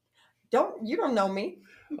 you don't know me.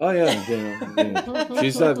 Oh yeah.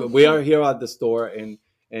 She's like, we are here at the store,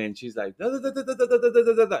 and she's like, da, da, da, da, da, da,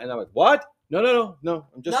 da, da, da. And I'm like, what? No.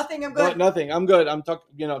 I'm just Nothing. I'm good. Nothing. I'm good. I'm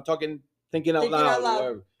talking, thinking out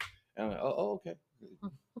loud. And I'm like, oh, okay.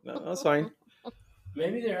 No, that's fine.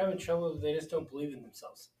 Maybe they're having trouble. They just don't believe in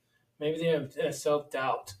themselves. Maybe they have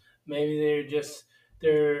self-doubt. Maybe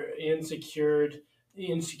they're insecure. The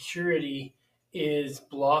insecurity is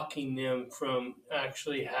blocking them from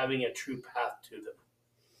actually having a true path to them.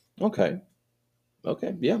 Okay.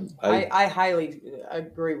 Yeah. I highly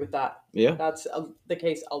agree with that. Yeah. That's the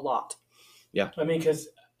case a lot. Yeah.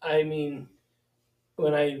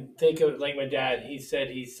 When I think of like my dad, he said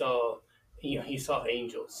he saw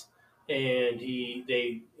angels, and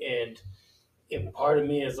and part of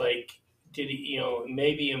me is like, did he,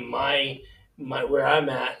 maybe in my where I'm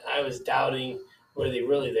at, I was doubting, were they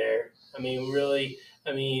really there?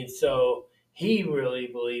 So he really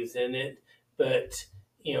believes in it, but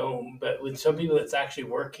with some people that's actually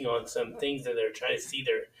working on some things that they're trying to see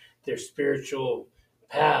their spiritual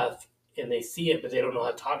path, and they see it, but they don't know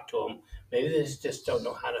how to talk to them. Maybe they just don't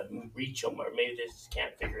know how to reach them, or maybe they just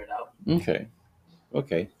can't figure it out.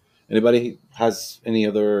 Okay. Anybody has any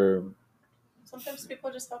other? Sometimes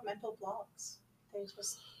people just have mental blocks. They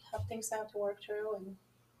just have things they have to work through, and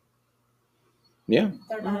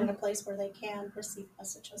they're not in a place where they can receive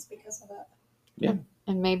messages because of it. Yeah.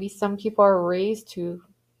 And maybe some people are raised to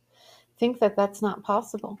think that that's not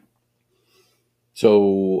possible.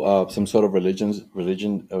 So some sort of religious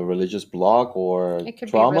block, or it could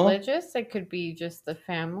trauma? be religious. It could be just the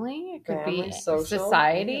family. It could be social,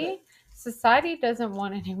 society. Yeah. Society doesn't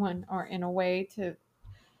want anyone, or in a way, to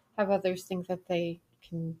have others think that they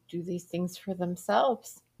can do these things for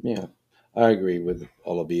themselves. Yeah, I agree with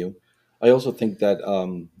all of you. I also think that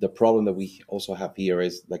the problem that we also have here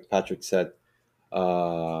is, like Patrick said,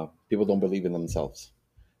 people don't believe in themselves,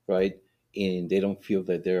 right? And they don't feel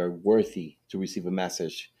that they're worthy to receive a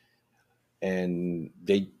message and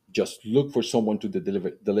they just look for someone to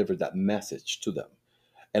deliver that message to them.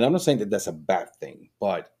 And I'm not saying that that's a bad thing,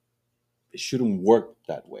 but it shouldn't work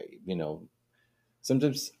that way.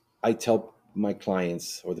 Sometimes I tell my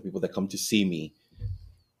clients or the people that come to see me,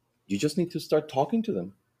 you just need to start talking to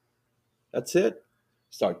them. That's it.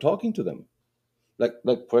 Start talking to them. Like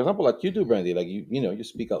for example, like you do, Brandy. Like you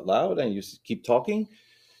speak out loud and you keep talking.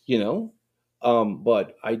 You know,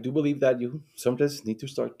 but I do believe that you sometimes need to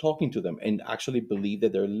start talking to them and actually believe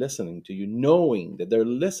that they're listening to you, knowing that they're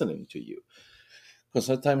listening to you. Because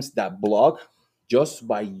sometimes that block, just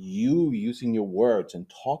by you using your words and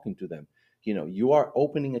talking to them, you are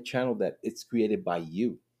opening a channel that it's created by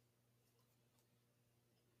you.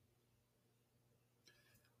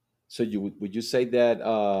 So would you say that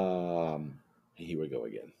here we go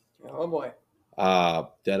again. Oh boy.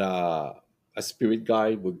 That a spirit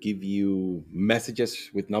guide will give you messages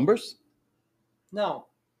with numbers? No.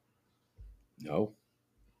 No.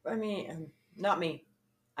 I mean, not me.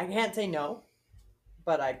 I can't say no,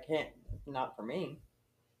 but I can't. Not for me.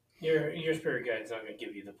 Your spirit guide's not going to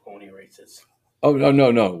give you the pony races. Oh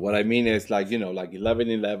no. What I mean is like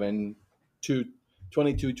 11, 2,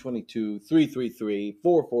 22, 22, 3,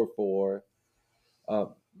 4.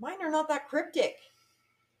 Mine are not that cryptic.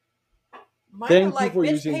 Mine Thank are you like, for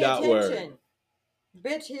bitch, using pay that word. attention.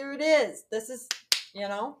 Bitch, here it is. This is,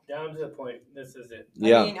 Down to the point. This is it.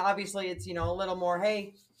 Yeah. I mean, obviously it's, a little more,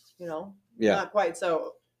 hey, Yeah. not quite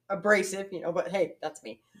so abrasive, but hey, that's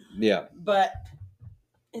me. Yeah. But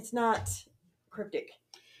it's not cryptic.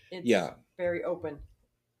 It's very open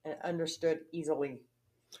and understood easily.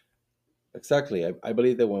 Exactly. I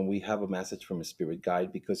believe that when we have a message from a spirit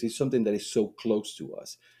guide, because it's something that is so close to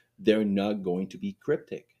us, they're not going to be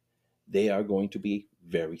cryptic. They are going to be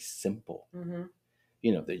very simple. Mm-hmm.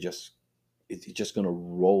 It's just going to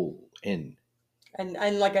roll in.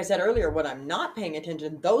 And like I said earlier, when I'm not paying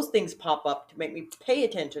attention, those things pop up to make me pay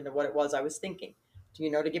attention to what it was I was thinking.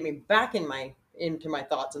 To get me back into my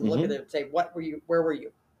thoughts and look at it and say, where were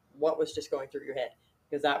you? What was just going through your head?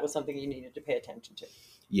 Because that was something you needed to pay attention to.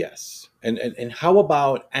 Yes. And how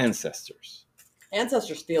about ancestors?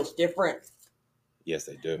 Ancestors feels different. Yes,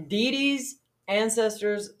 they do. Deities,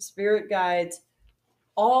 ancestors, spirit guides,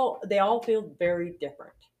 they all feel very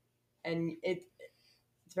different. And it's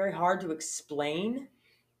very hard to explain.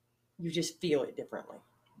 You just feel it differently.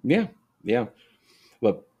 Yeah.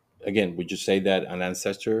 But again, would you say that an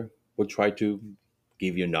ancestor would try to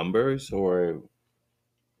give you numbers, or?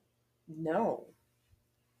 No.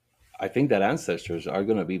 I think that ancestors are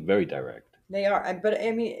going to be very direct. They are. But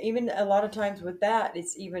I mean, even a lot of times with that,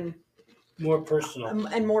 it's even more personal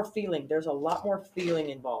and more feeling. There's a lot more feeling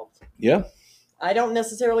involved. Yeah. I don't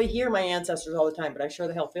necessarily hear my ancestors all the time, but I sure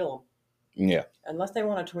the hell feel them. Yeah. Unless they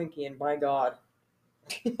want a Twinkie, and by God,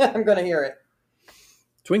 I'm going to hear it.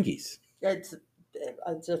 Twinkies. It's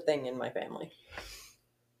a thing in my family.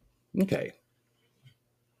 Okay.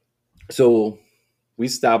 So we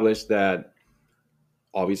established that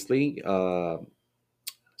obviously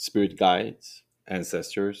spirit guides,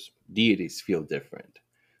 ancestors, deities feel different.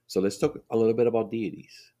 So let's talk a little bit about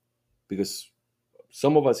deities, because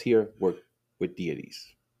some of us here work with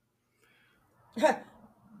deities.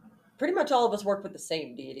 Pretty much all of us work with the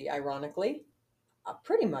same deity, ironically.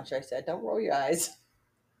 Pretty much, I said. Don't roll your eyes.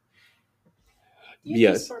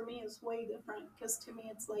 Yes. For me, is way different, because to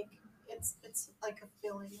me, it's like it's like a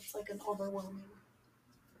feeling. It's like an overwhelming.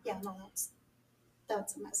 Yeah, no,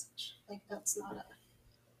 that's a message. Like that's not a.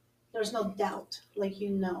 There's no doubt. Like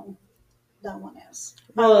that one is.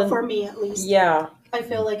 Well, for me at least. Yeah. I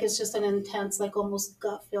feel like it's just an intense, like almost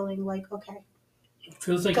gut feeling. Like okay. It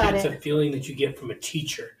feels like it's a feeling that you get from a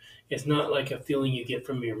teacher. It's not like a feeling you get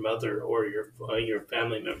from your mother or your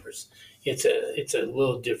family members. It's a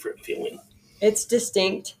little different feeling. It's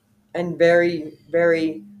distinct and very,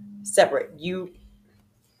 very separate.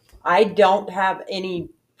 I don't have any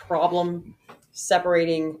problem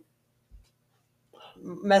separating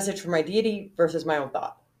message from my deity versus my own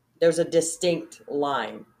thought. There's a distinct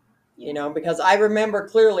line, because I remember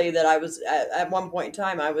clearly that I was at one point in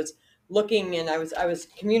time, I was looking and I was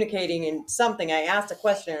communicating in something. I asked a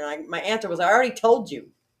question and my answer was, I already told you.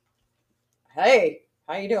 Hey,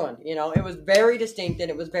 how you doing? It was very distinct and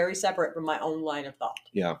it was very separate from my own line of thought.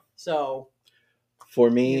 Yeah. So for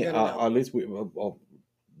me, at least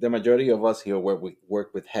the majority of us here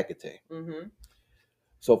work with Hecate. Mm-hmm.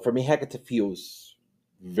 So for me, Hecate feels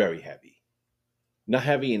very heavy. Not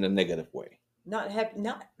heavy in a negative way. Not heavy.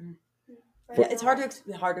 It's hard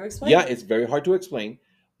to explain. Yeah, it's very hard to explain.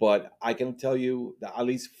 But I can tell you that, at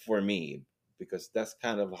least for me, because that's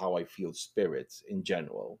kind of how I feel spirits in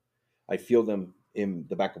general. I feel them in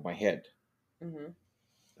the back of my head. Mm-hmm.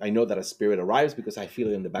 I know that a spirit arrives because I feel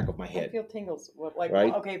it in the back of my I head. feel tingles. What, like,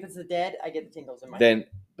 Right? okay, if it's the dead, I get the tingles in my head. Then,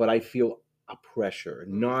 but I feel a pressure,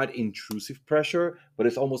 not intrusive pressure, but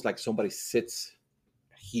it's almost like somebody sits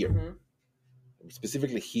here, Mhm.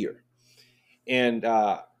 specifically here. And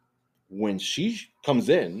when she comes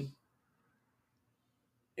in,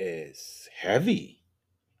 it's heavy.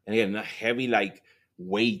 And again, not heavy like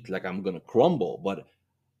weight, like I'm gonna crumble, but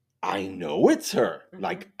I know it's her. Mhm.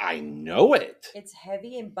 Like I know it. It's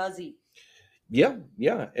heavy and buzzy. Yeah,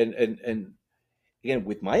 yeah. And again,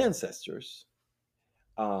 with my ancestors,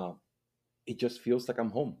 uh, it just feels like I'm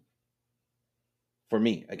home. For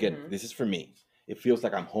me, again, Mhm. this is for me. It feels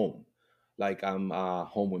like I'm home. Like I'm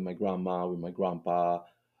home with my grandma, with my grandpa,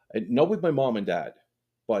 and not with my mom and dad,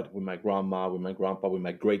 but with my grandma, with my grandpa, with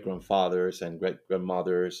my great grandfathers and great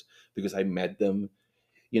grandmothers, because I met them.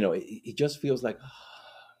 It just feels like,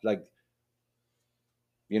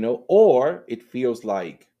 or it feels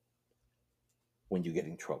like when you get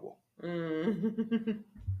in trouble. Mm.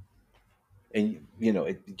 And,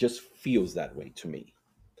 it just feels that way to me.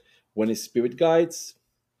 When it's spirit guides,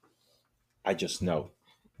 I just know.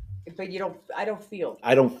 But I don't feel.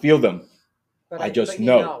 I don't feel them. But I just you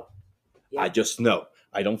know. Yeah. I just know.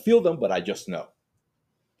 I don't feel them, but I just know.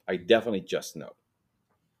 I definitely just know.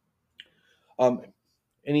 Um,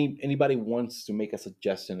 anybody wants to make a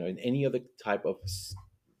suggestion or any other type of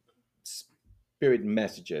spirit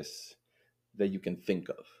messages that you can think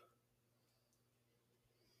of?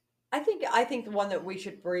 I think the one that we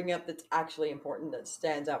should bring up that's actually important that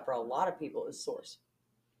stands out for a lot of people is source.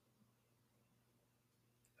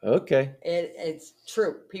 Okay. It's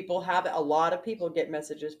true. A lot of people get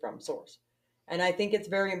messages from source. And I think it's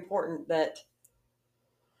very important that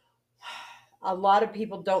a lot of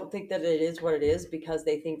people don't think that it is what it is because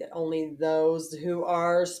they think that only those who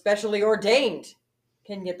are specially ordained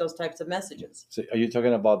can get those types of messages. So are you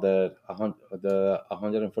talking about the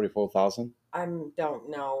 144,000? I don't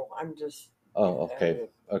know. I'm just Oh, okay.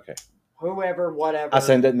 Okay. whoever, whatever.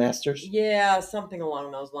 Ascended masters? Yeah, something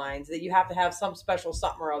along those lines. That you have to have some special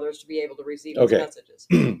something or others to be able to receive Okay. these messages,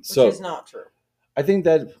 which So is not true. I think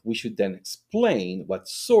that we should then explain what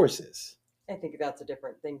source is. I think that's a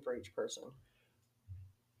different thing for each person.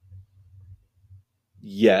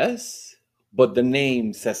 Yes, but the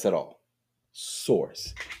name says it all.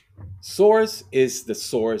 Source. Source is the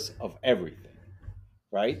source of everything,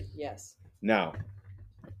 right? Yes. Now,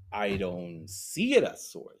 I don't see it as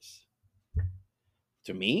source.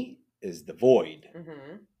 To me, is the void.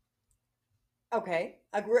 Mm-hmm. Okay.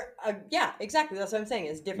 Yeah, exactly. That's what I'm saying.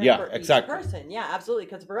 It's different Yeah, for exactly. each person. Yeah, absolutely.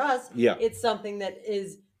 Because for us, Yeah. it's something that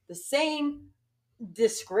is the same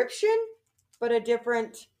description, but a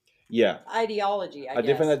different Yeah. ideology. I guess.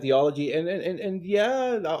 Different ideology, and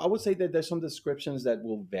yeah, I would say that there's some descriptions that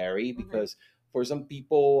will vary because for some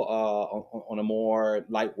people on a more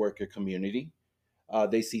light worker community,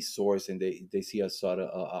 they see source and they see a sort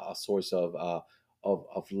of a source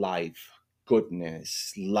of life,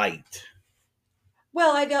 goodness, light.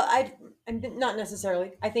 Well, I'm not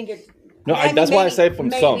necessarily. I think it. No, I mean, that's why I say from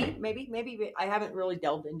some. Maybe I haven't really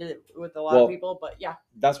delved into it with a lot Well, of people, but yeah.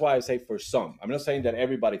 That's why I say for some. I'm not saying that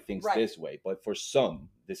everybody thinks Right. this way, but for some,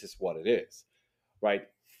 this is what it is, right?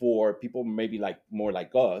 For people maybe more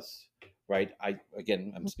like us, right?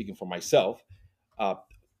 I'm speaking for myself.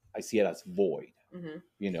 I see it as void.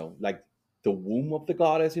 Mm-hmm. Like the womb of the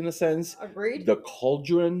goddess in a sense. Agreed. The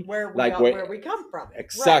cauldron, where we come from.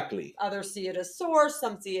 Exactly. Right. Others see it as source.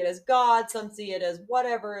 Some see it as God. Some see it as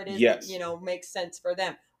whatever it is. Yes. That, makes sense for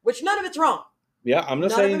them. Which none of it's wrong. Yeah, I'm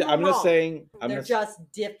not saying. They're just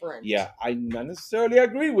different. Yeah, I not necessarily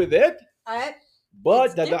agree with it.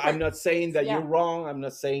 But I'm not saying that you're wrong. I'm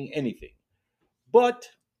not saying anything. But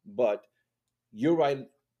you're right,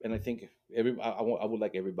 and I think I would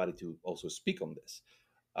like everybody to also speak on this.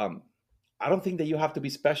 I don't think that you have to be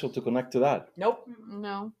special to connect to that. Nope.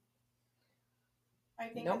 No. I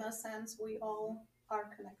think in a sense we all are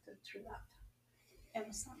connected through that. In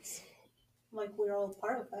a sense, like we're all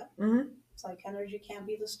part of that. Mm-hmm. It's like energy can't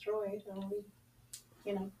be destroyed, and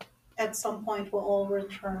we, at some point we'll all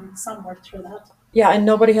return somewhere through that. Yeah, and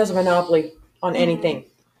nobody has a monopoly on anything.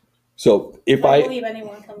 So I believe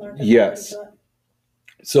anyone can learn to yes.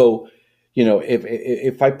 So,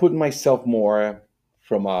 if I put myself more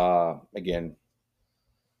from again,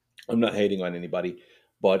 I'm not hating on anybody,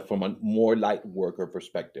 but from a more light worker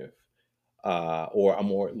perspective, or a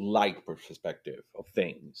more light perspective of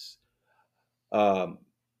things,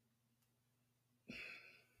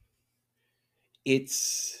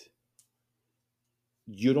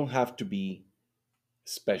 you don't have to be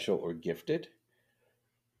special or gifted.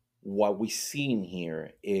 What we see in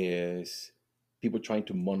here is people trying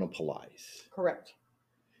to monopolize. Correct.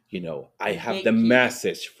 I have the Gatekeep.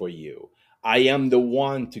 message for you. I am the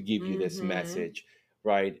one to give you this Mhm. message,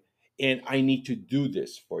 right? And I need to do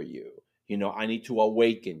this for you. I need to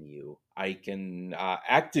awaken you. I can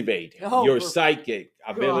activate Oh, your for psychic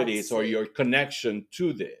God's abilities or sake. your connection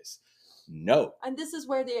to this. No. And this is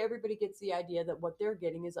where everybody gets the idea that what they're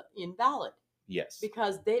getting is invalid Yes.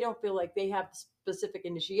 because they don't feel like they have the specific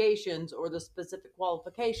initiations or the specific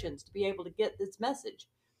qualifications to be able to get this message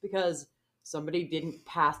because somebody didn't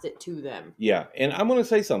pass it to them. Yeah. And I'm going to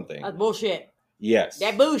say something. That's bullshit. Yes.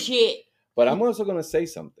 That bullshit. But I'm also going to say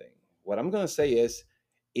something. What I'm going to say is,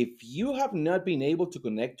 if you have not been able to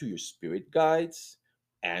connect to your spirit guides,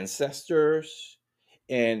 ancestors,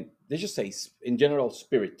 and let's just say in general,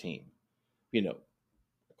 spirit team, a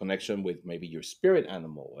connection with maybe your spirit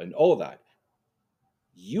animal and all that,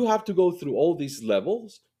 you have to go through all these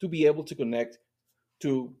levels to be able to connect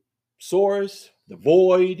to source, the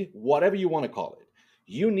void, whatever you want to call it.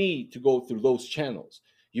 You need to go through those channels.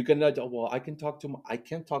 You cannot, well, I can't talk to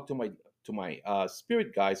my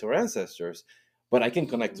spirit guides or ancestors, but I can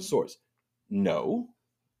connect to source. No,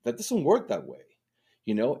 that doesn't work that way.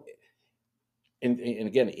 And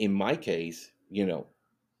again, in my case,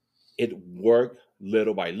 it worked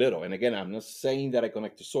little by little. And again, I'm not saying that I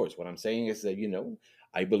connect to source. What I'm saying is that,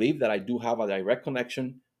 I believe that I do have a direct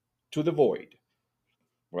connection to the void,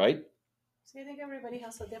 right? So I think everybody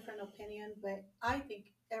has a different opinion, but I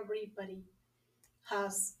think everybody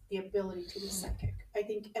has the ability to be psychic. I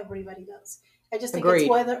think everybody does. I just think Agreed. it's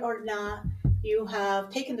whether or not you have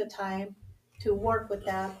taken the time to work with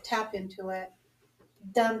that, tap into it,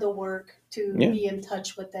 done the work to Yeah. be in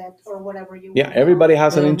touch with it, or whatever you Yeah, want. everybody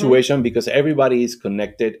has an Mhm. intuition because everybody is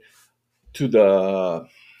connected to the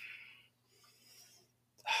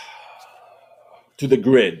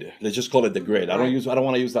grid. Let's just call it the grid. I Right. don't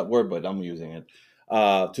want to use that word, but I'm using it.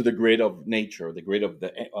 To the grid of nature, the grid of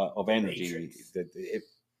energy, Matrix.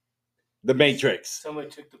 the matrix, Somebody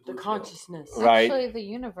took the The blue pill. consciousness. Right. Actually, the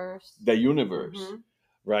universe. the universe, Mhm.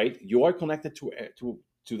 right? You are connected to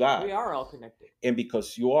that. We are all connected. And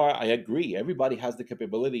because you are, I agree, everybody has the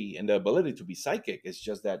capability and the ability to be psychic. It's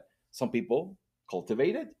just that some people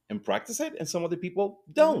cultivate it and practice it, and some other people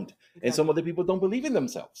don't. And some other people don't believe in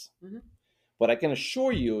themselves. Mhm. But I can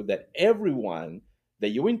assure you that everyone that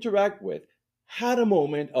you interact with had a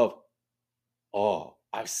moment of, oh,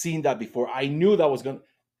 I've seen that before. I knew that was going to.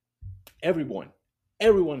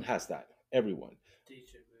 Everyone has that. Everyone.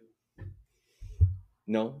 Deja vu.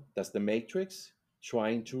 No, that's the matrix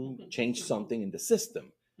trying to change something in the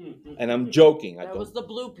system. Mhm. And I'm joking. That was the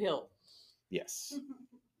blue pill. Yes.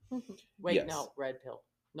 Wait, Yes. no, red pill.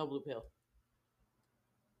 No blue pill.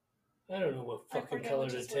 I don't know what I fucking forget color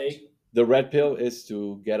which to is take. The red pill is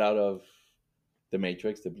to get out of the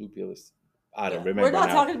matrix. The blue pill is, I don't remember. We're not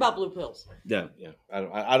now. talking about blue pills. Yeah.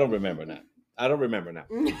 I don't remember now. I don't remember now.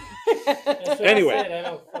 That's what Anyway. I said. I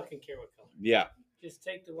don't fucking care what color. Yeah. Just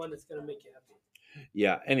take the one that's gonna make you happy.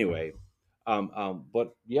 Yeah. Anyway,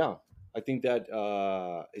 but yeah, I think that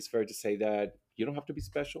it's fair to say that you don't have to be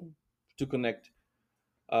special to connect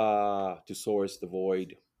to source, the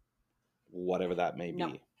void, whatever that may be.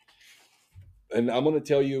 No. And I'm going to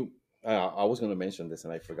tell you, I was going to mention this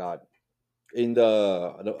and I forgot. In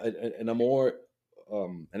a more,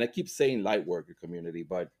 and I keep saying light worker community,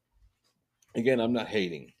 but again, I'm not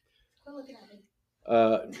hating. Quit looking at me.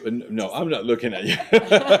 No, I'm not looking at you.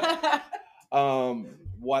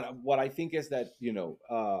 What I think is that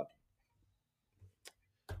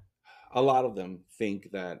a lot of them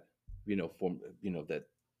think that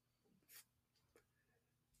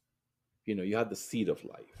that you have the seed of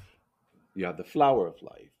life, you have the flower of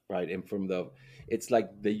life, right? And it's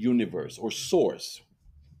like the universe or source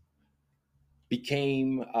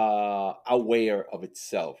became aware of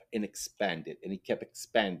itself and expanded, and it kept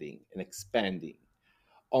expanding and expanding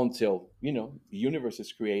until the universe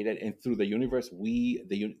is created, and through the universe we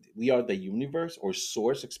are the universe or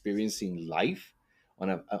source experiencing life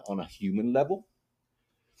on a human level.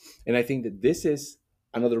 And I think that this is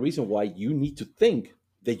another reason why you need to think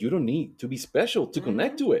that you don't need to be special to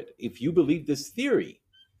connect to it if you believe this theory.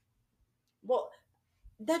 Well,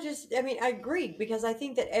 I agree, because I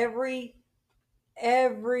think that every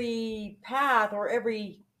path or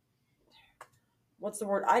every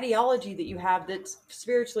ideology that you have that's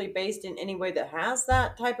spiritually based in any way that has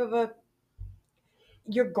that type of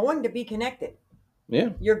you're going to be connected. Yeah.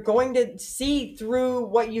 You're going to see through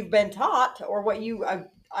what you've been taught or what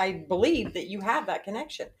I believe that you have that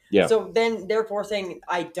connection. Yeah. So then, therefore, saying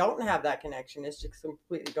I don't have that connection is just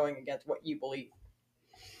completely going against what you believe.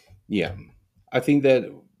 Yeah. I think that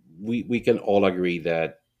we can all agree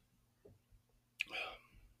that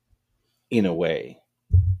in a way,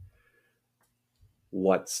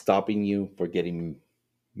 what's stopping you for getting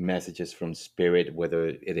messages from spirit, whether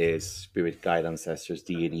it is spirit guide, ancestors,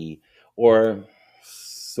 deity, or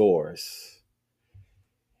source.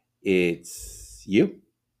 It's you.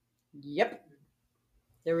 Yep.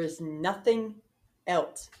 There is nothing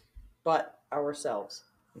else but ourselves.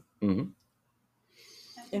 Hmm.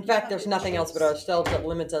 In fact, there's nothing else but ourselves that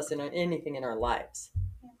limits us in anything in our lives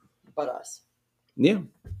but us. Yeah.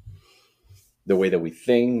 The way that we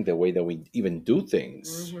think, the way that we even do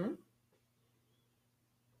things. Mm-hmm.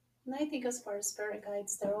 And I think as far as spirit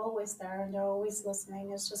guides, they're always there and they're always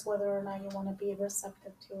listening. It's just whether or not you want to be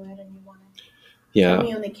receptive to it and you want to Yeah.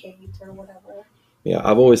 communicate or whatever. Yeah.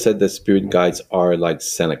 I've always said that spirit guides are like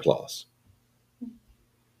Santa Claus.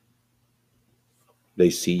 They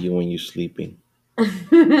see you when you're sleeping.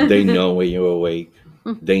 They know when you're awake.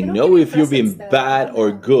 They don't know give you if you're being presents, though. bad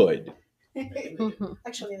or good.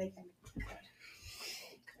 Actually, they can.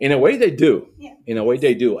 In a way, they do. Yeah. In a way,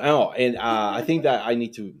 they do. Oh, and I think that I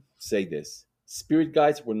need to say this: spirit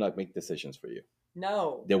guides will not make decisions for you.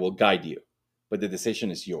 No. They will guide you, but the decision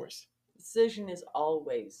is yours. Decision is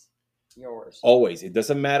always yours. Always. It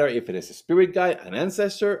doesn't matter if it is a spirit guide, an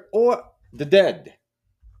ancestor, or the dead.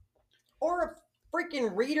 Or a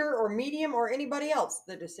freaking reader or medium or anybody else.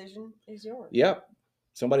 The decision is yours. Yep.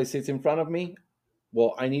 Somebody sits in front of me.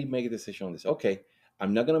 Well, I need to make a decision on this. Okay.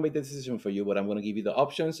 I'm not going to make the decision for you, but I'm going to give you the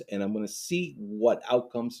options and I'm going to see what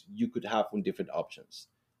outcomes you could have from different options.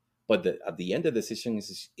 But at the end, the decision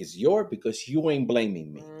is yours because you ain't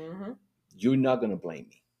blaming me. Mm-hmm. You're not going to blame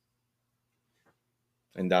me.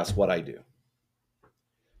 And that's what I do.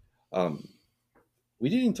 We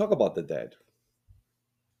didn't talk about the dead.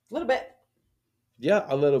 A little bit. Yeah,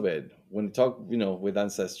 a little bit. When we talk, with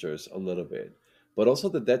ancestors, a little bit. But also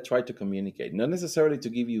the dead try to communicate, not necessarily to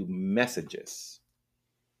give you messages.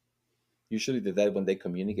 Usually the dead, when they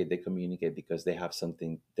communicate because they have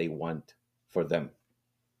something they want for them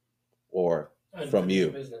or from Unfinished you.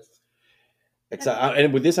 business. Exactly.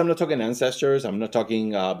 And with this, I'm not talking ancestors. I'm not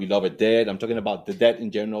talking beloved dead. I'm talking about the dead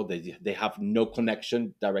in general. They have no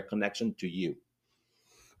direct connection to you.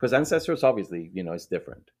 Because ancestors, obviously, it's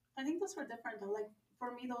different. I think those are different though. Like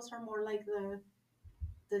for me, those are more like the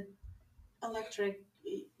electric,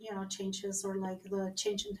 changes or like the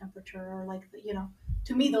change in temperature or like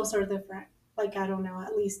to me those are different. Like I don't know.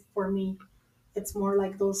 At least for me, it's more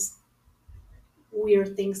like those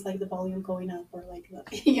weird things like the volume going up or like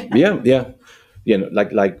the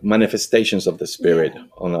like manifestations of the spirit Yeah.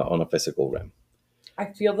 on a physical realm. I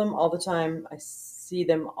feel them all the time. I see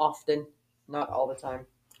them often. Not all the time.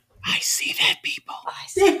 I see that, people. I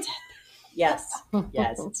see that. Yes.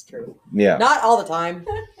 Yes, it's true. Yeah. Not all the time.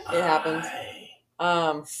 It happens.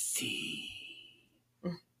 See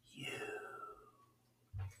you.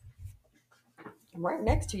 I'm right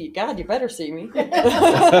next to you. God, you better see me.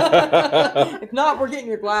 If not, we're getting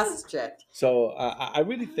your glasses checked. So I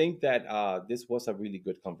really think that this was a really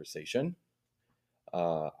good conversation.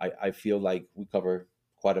 I feel like we covered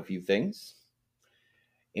quite a few things.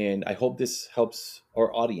 And I hope this helps our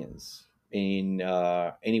audience in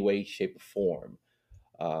any way, shape, or form,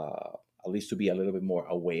 at least to be a little bit more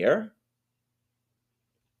aware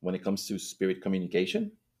when it comes to spirit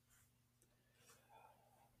communication.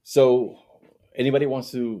 So, anybody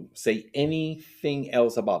wants to say anything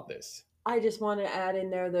else about this? I just want to add in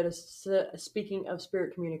there that speaking of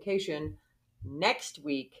spirit communication, next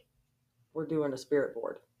week we're doing a spirit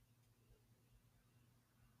board.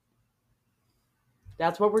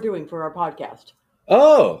 That's what we're doing for our podcast.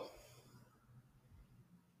 Oh,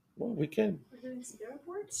 well, we can. We're doing spirit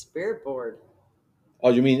board. Spirit board. Oh,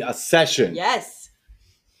 you mean a session? Yes.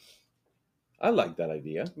 I like that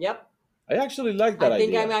idea. Yep. I actually like that I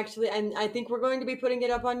think idea. and I think we're going to be putting it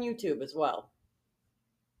up on YouTube as well.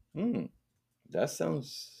 That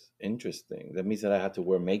sounds interesting. That means that I have to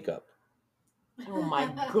wear makeup. Oh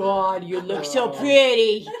my God, you look so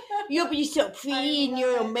pretty. You'll be so pretty in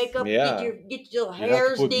your little makeup. Yeah. Get your You have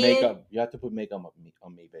hairs to put did. makeup. You have to put makeup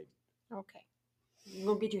on me, baby. Okay. You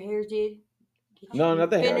gonna get your hairs did? Get No, your not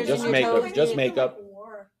the hair. fingers Just in your makeup. toes Just did? makeup.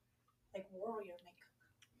 Like warrior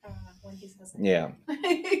makeup. When he's the Yeah.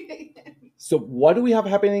 So, what do we have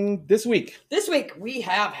happening this week? This week we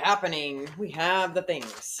have happening. We have the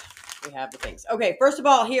things. Okay, first of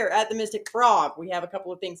all, here at the Mystic Frog, we have a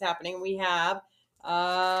couple of things happening. We have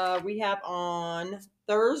on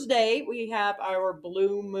Thursday, we have our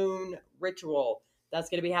Blue Moon Ritual. That's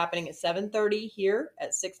going to be happening at 7:30 here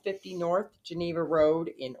at 650 North Geneva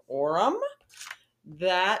Road in Orem.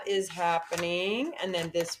 That is happening. And then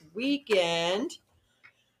this weekend,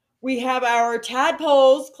 We have our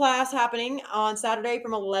Tadpoles class happening on Saturday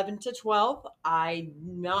from 11 to 12. I'm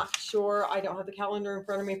not sure. I don't have the calendar in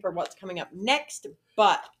front of me for what's coming up next,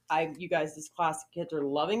 but you guys, this class, kids are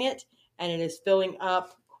loving it, and it is filling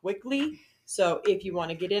up quickly. So if you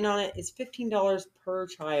want to get in on it, it's $15 per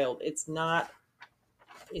child. It's not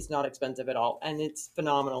expensive at all, and it's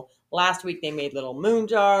phenomenal. Last week they made little moon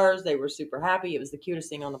jars. They were super happy. It was the cutest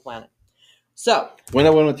thing on the planet. So When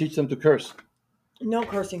I want to teach them to curse. no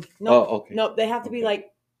cursing. No, Oh, okay. no, they have to be Okay.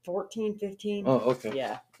 like 14, 15. Oh, okay.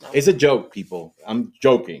 Yeah. No. It's a joke, people. I'm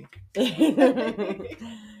joking.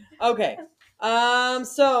 Okay.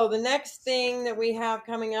 So the next thing that we have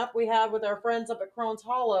coming up, we have with our friends up at Crohn's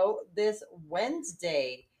Hollow this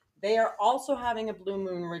Wednesday. They are also having a blue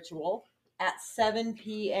moon ritual at 7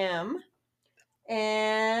 p.m.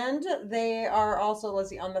 And they are also, let's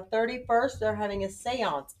see, on the 31st, they're having a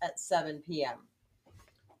seance at 7 p.m.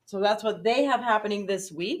 So that's what they have happening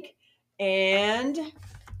this week. And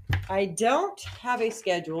I don't have a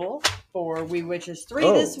schedule for We Witches 3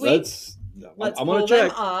 this week. Let's I'm pull gonna check.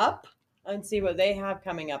 them up and see what they have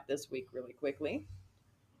coming up this week really quickly.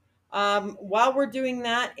 While we're doing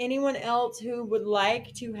that, anyone else who would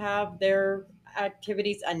like to have their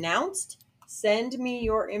activities announced, send me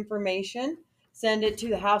your information. Send it to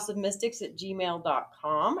the House of Mystics at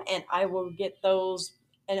gmail.com, and I will get those,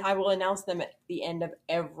 and I will announce them at the end of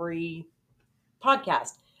every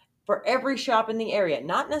podcast for every shop in the area,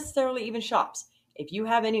 not necessarily even shops. If you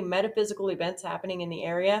have any metaphysical events happening in the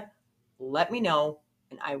area, let me know,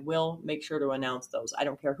 and I will make sure to announce those. I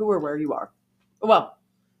don't care who or where you are. Well,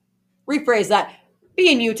 rephrase that.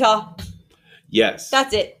 Be in Utah. Yes.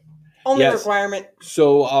 That's it. Only Yes. requirement.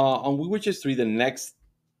 So on We Witches 3, the next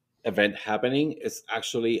event happening is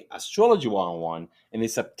actually Astrology 101, and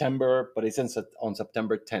it's September, but it's on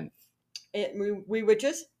September 10th. We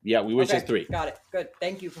Witches? Yeah, We Witches Okay, 3. got it. Good.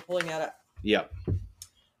 Thank you for pulling that up. Yeah.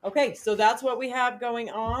 Okay, so that's what we have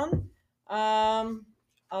going on.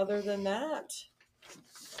 Other than that,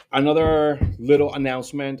 Another little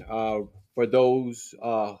announcement for those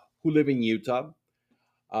who live in Utah.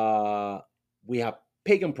 We have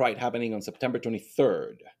Pagan Pride happening on September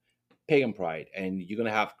 23rd. Pagan Pride, and you're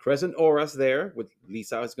gonna have Crescent Auras there with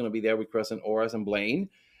Lisa is gonna be there with Crescent Auras and Blaine.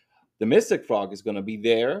 The Mystic Frog is gonna be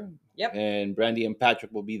there. Yep. And Brandy and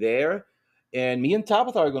Patrick will be there, and me and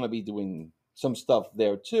Tabitha are gonna be doing some stuff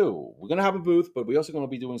there too. We're gonna have a booth, but we're also gonna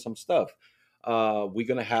be doing some stuff. We're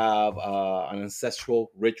gonna have an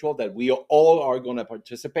ancestral ritual that we all are gonna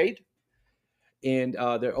participate. And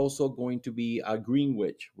they're also going to be a Green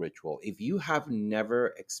Witch ritual. If you have never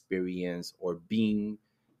experienced or been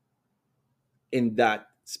in that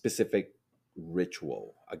specific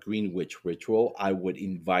ritual, a Green Witch ritual, I would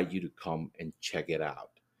invite you to come and check it out.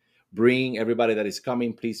 Bring everybody that is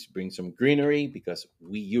coming, please bring some greenery, because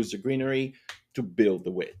we use the greenery to build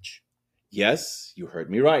the witch. Yes, you heard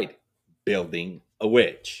me right. Building a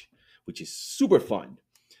witch, which is super fun.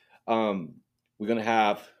 We're going to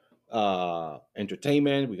have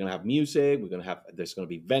entertainment. We're going to have music. There's going to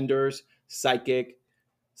be vendors, psychics,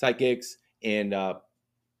 and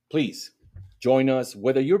please join us,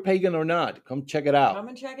 whether you're pagan or not. Come check it out. come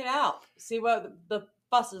and check it out. See what the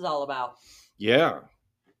fuss is all about. Yeah,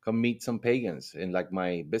 come meet some pagans. And like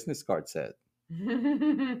my business card said,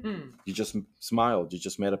 you just smiled. You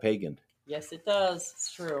just met a pagan. Yes, it does.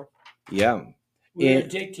 It's true. Yeah. We're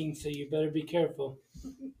And- addicting, so you better be careful.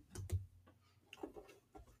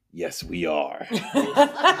 Yes, we are. Yes,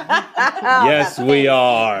 Yes, we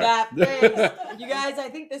are. That face. You guys, I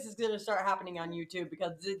think this is going to start happening on YouTube,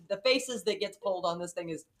 because the faces that gets pulled on this thing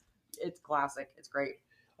it's classic. It's great.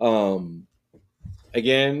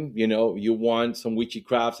 Again, you want some witchy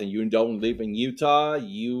crafts and you don't live in Utah,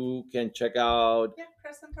 you can check out, Yeah,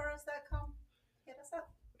 crescentauras.com. Hit us up.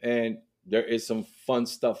 and there is some fun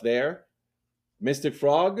stuff there. Mystic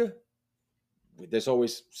Frog, there's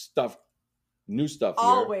always new stuff here.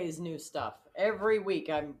 Always new stuff. Every week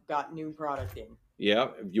I've got new product in. Yeah,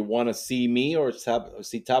 if you want to see me or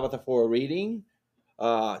see Tabitha for a reading,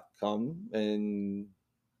 come and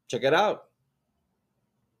check it out.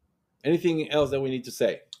 Anything else that we need to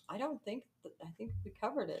say? I think we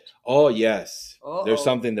covered it. Oh, yes. Uh-oh. There's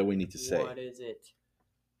something that we need to say. What is it?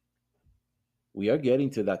 We are getting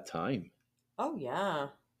to that time. Oh yeah.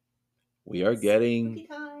 We are getting Spooky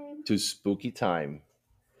time. to spooky time.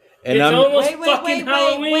 And It's I'm almost Wait, fucking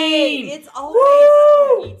Halloween. It's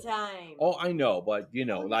always spooky time. Oh, I know, but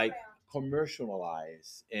like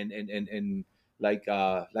commercialized and like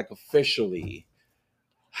officially.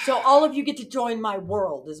 So all of you get to join my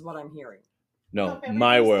world, is what I'm hearing. No, Okay,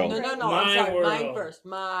 my we're world. No, Right. I'm My sorry. Mine world. first.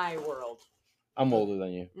 My world. I'm older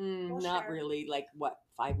than you. We'll Not share. really. Like what?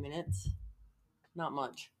 5 minutes? Not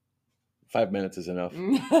much. 5 minutes is enough.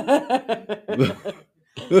 Mm.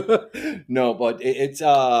 No, but it's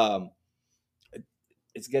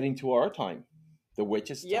getting to our time, the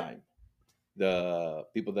witches' Yep. time, the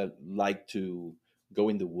people that like to go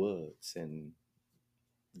in the woods and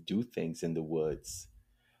do things in the woods.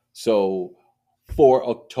 So for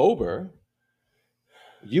October,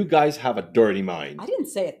 you guys have a dirty mind. I didn't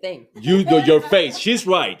say a thing. You do your face. She's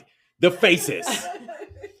right. The faces.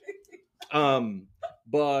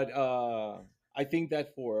 But I think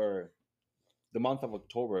that for the month of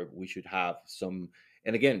October, we should have some.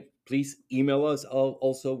 And again, please email us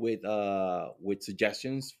also with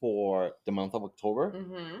suggestions for the month of October.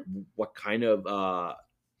 Mm-hmm. What kind of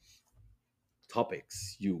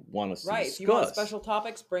topics you want us to Right. discuss? If you want special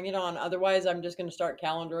topics, bring it on. Otherwise, I'm just going to start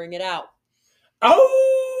calendaring it out.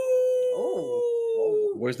 Oh,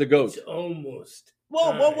 Where's the goat? it's almost.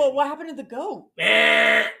 Whoa, whoa, whoa! What happened to the goat?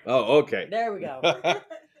 Oh, okay. There we go.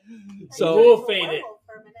 So Wolf ate it. Werewolf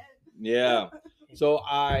for a minute. yeah. So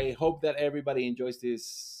I hope that everybody enjoys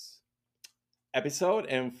this episode,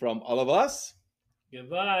 and from all of us,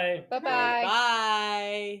 Goodbye. Bye bye. Bye.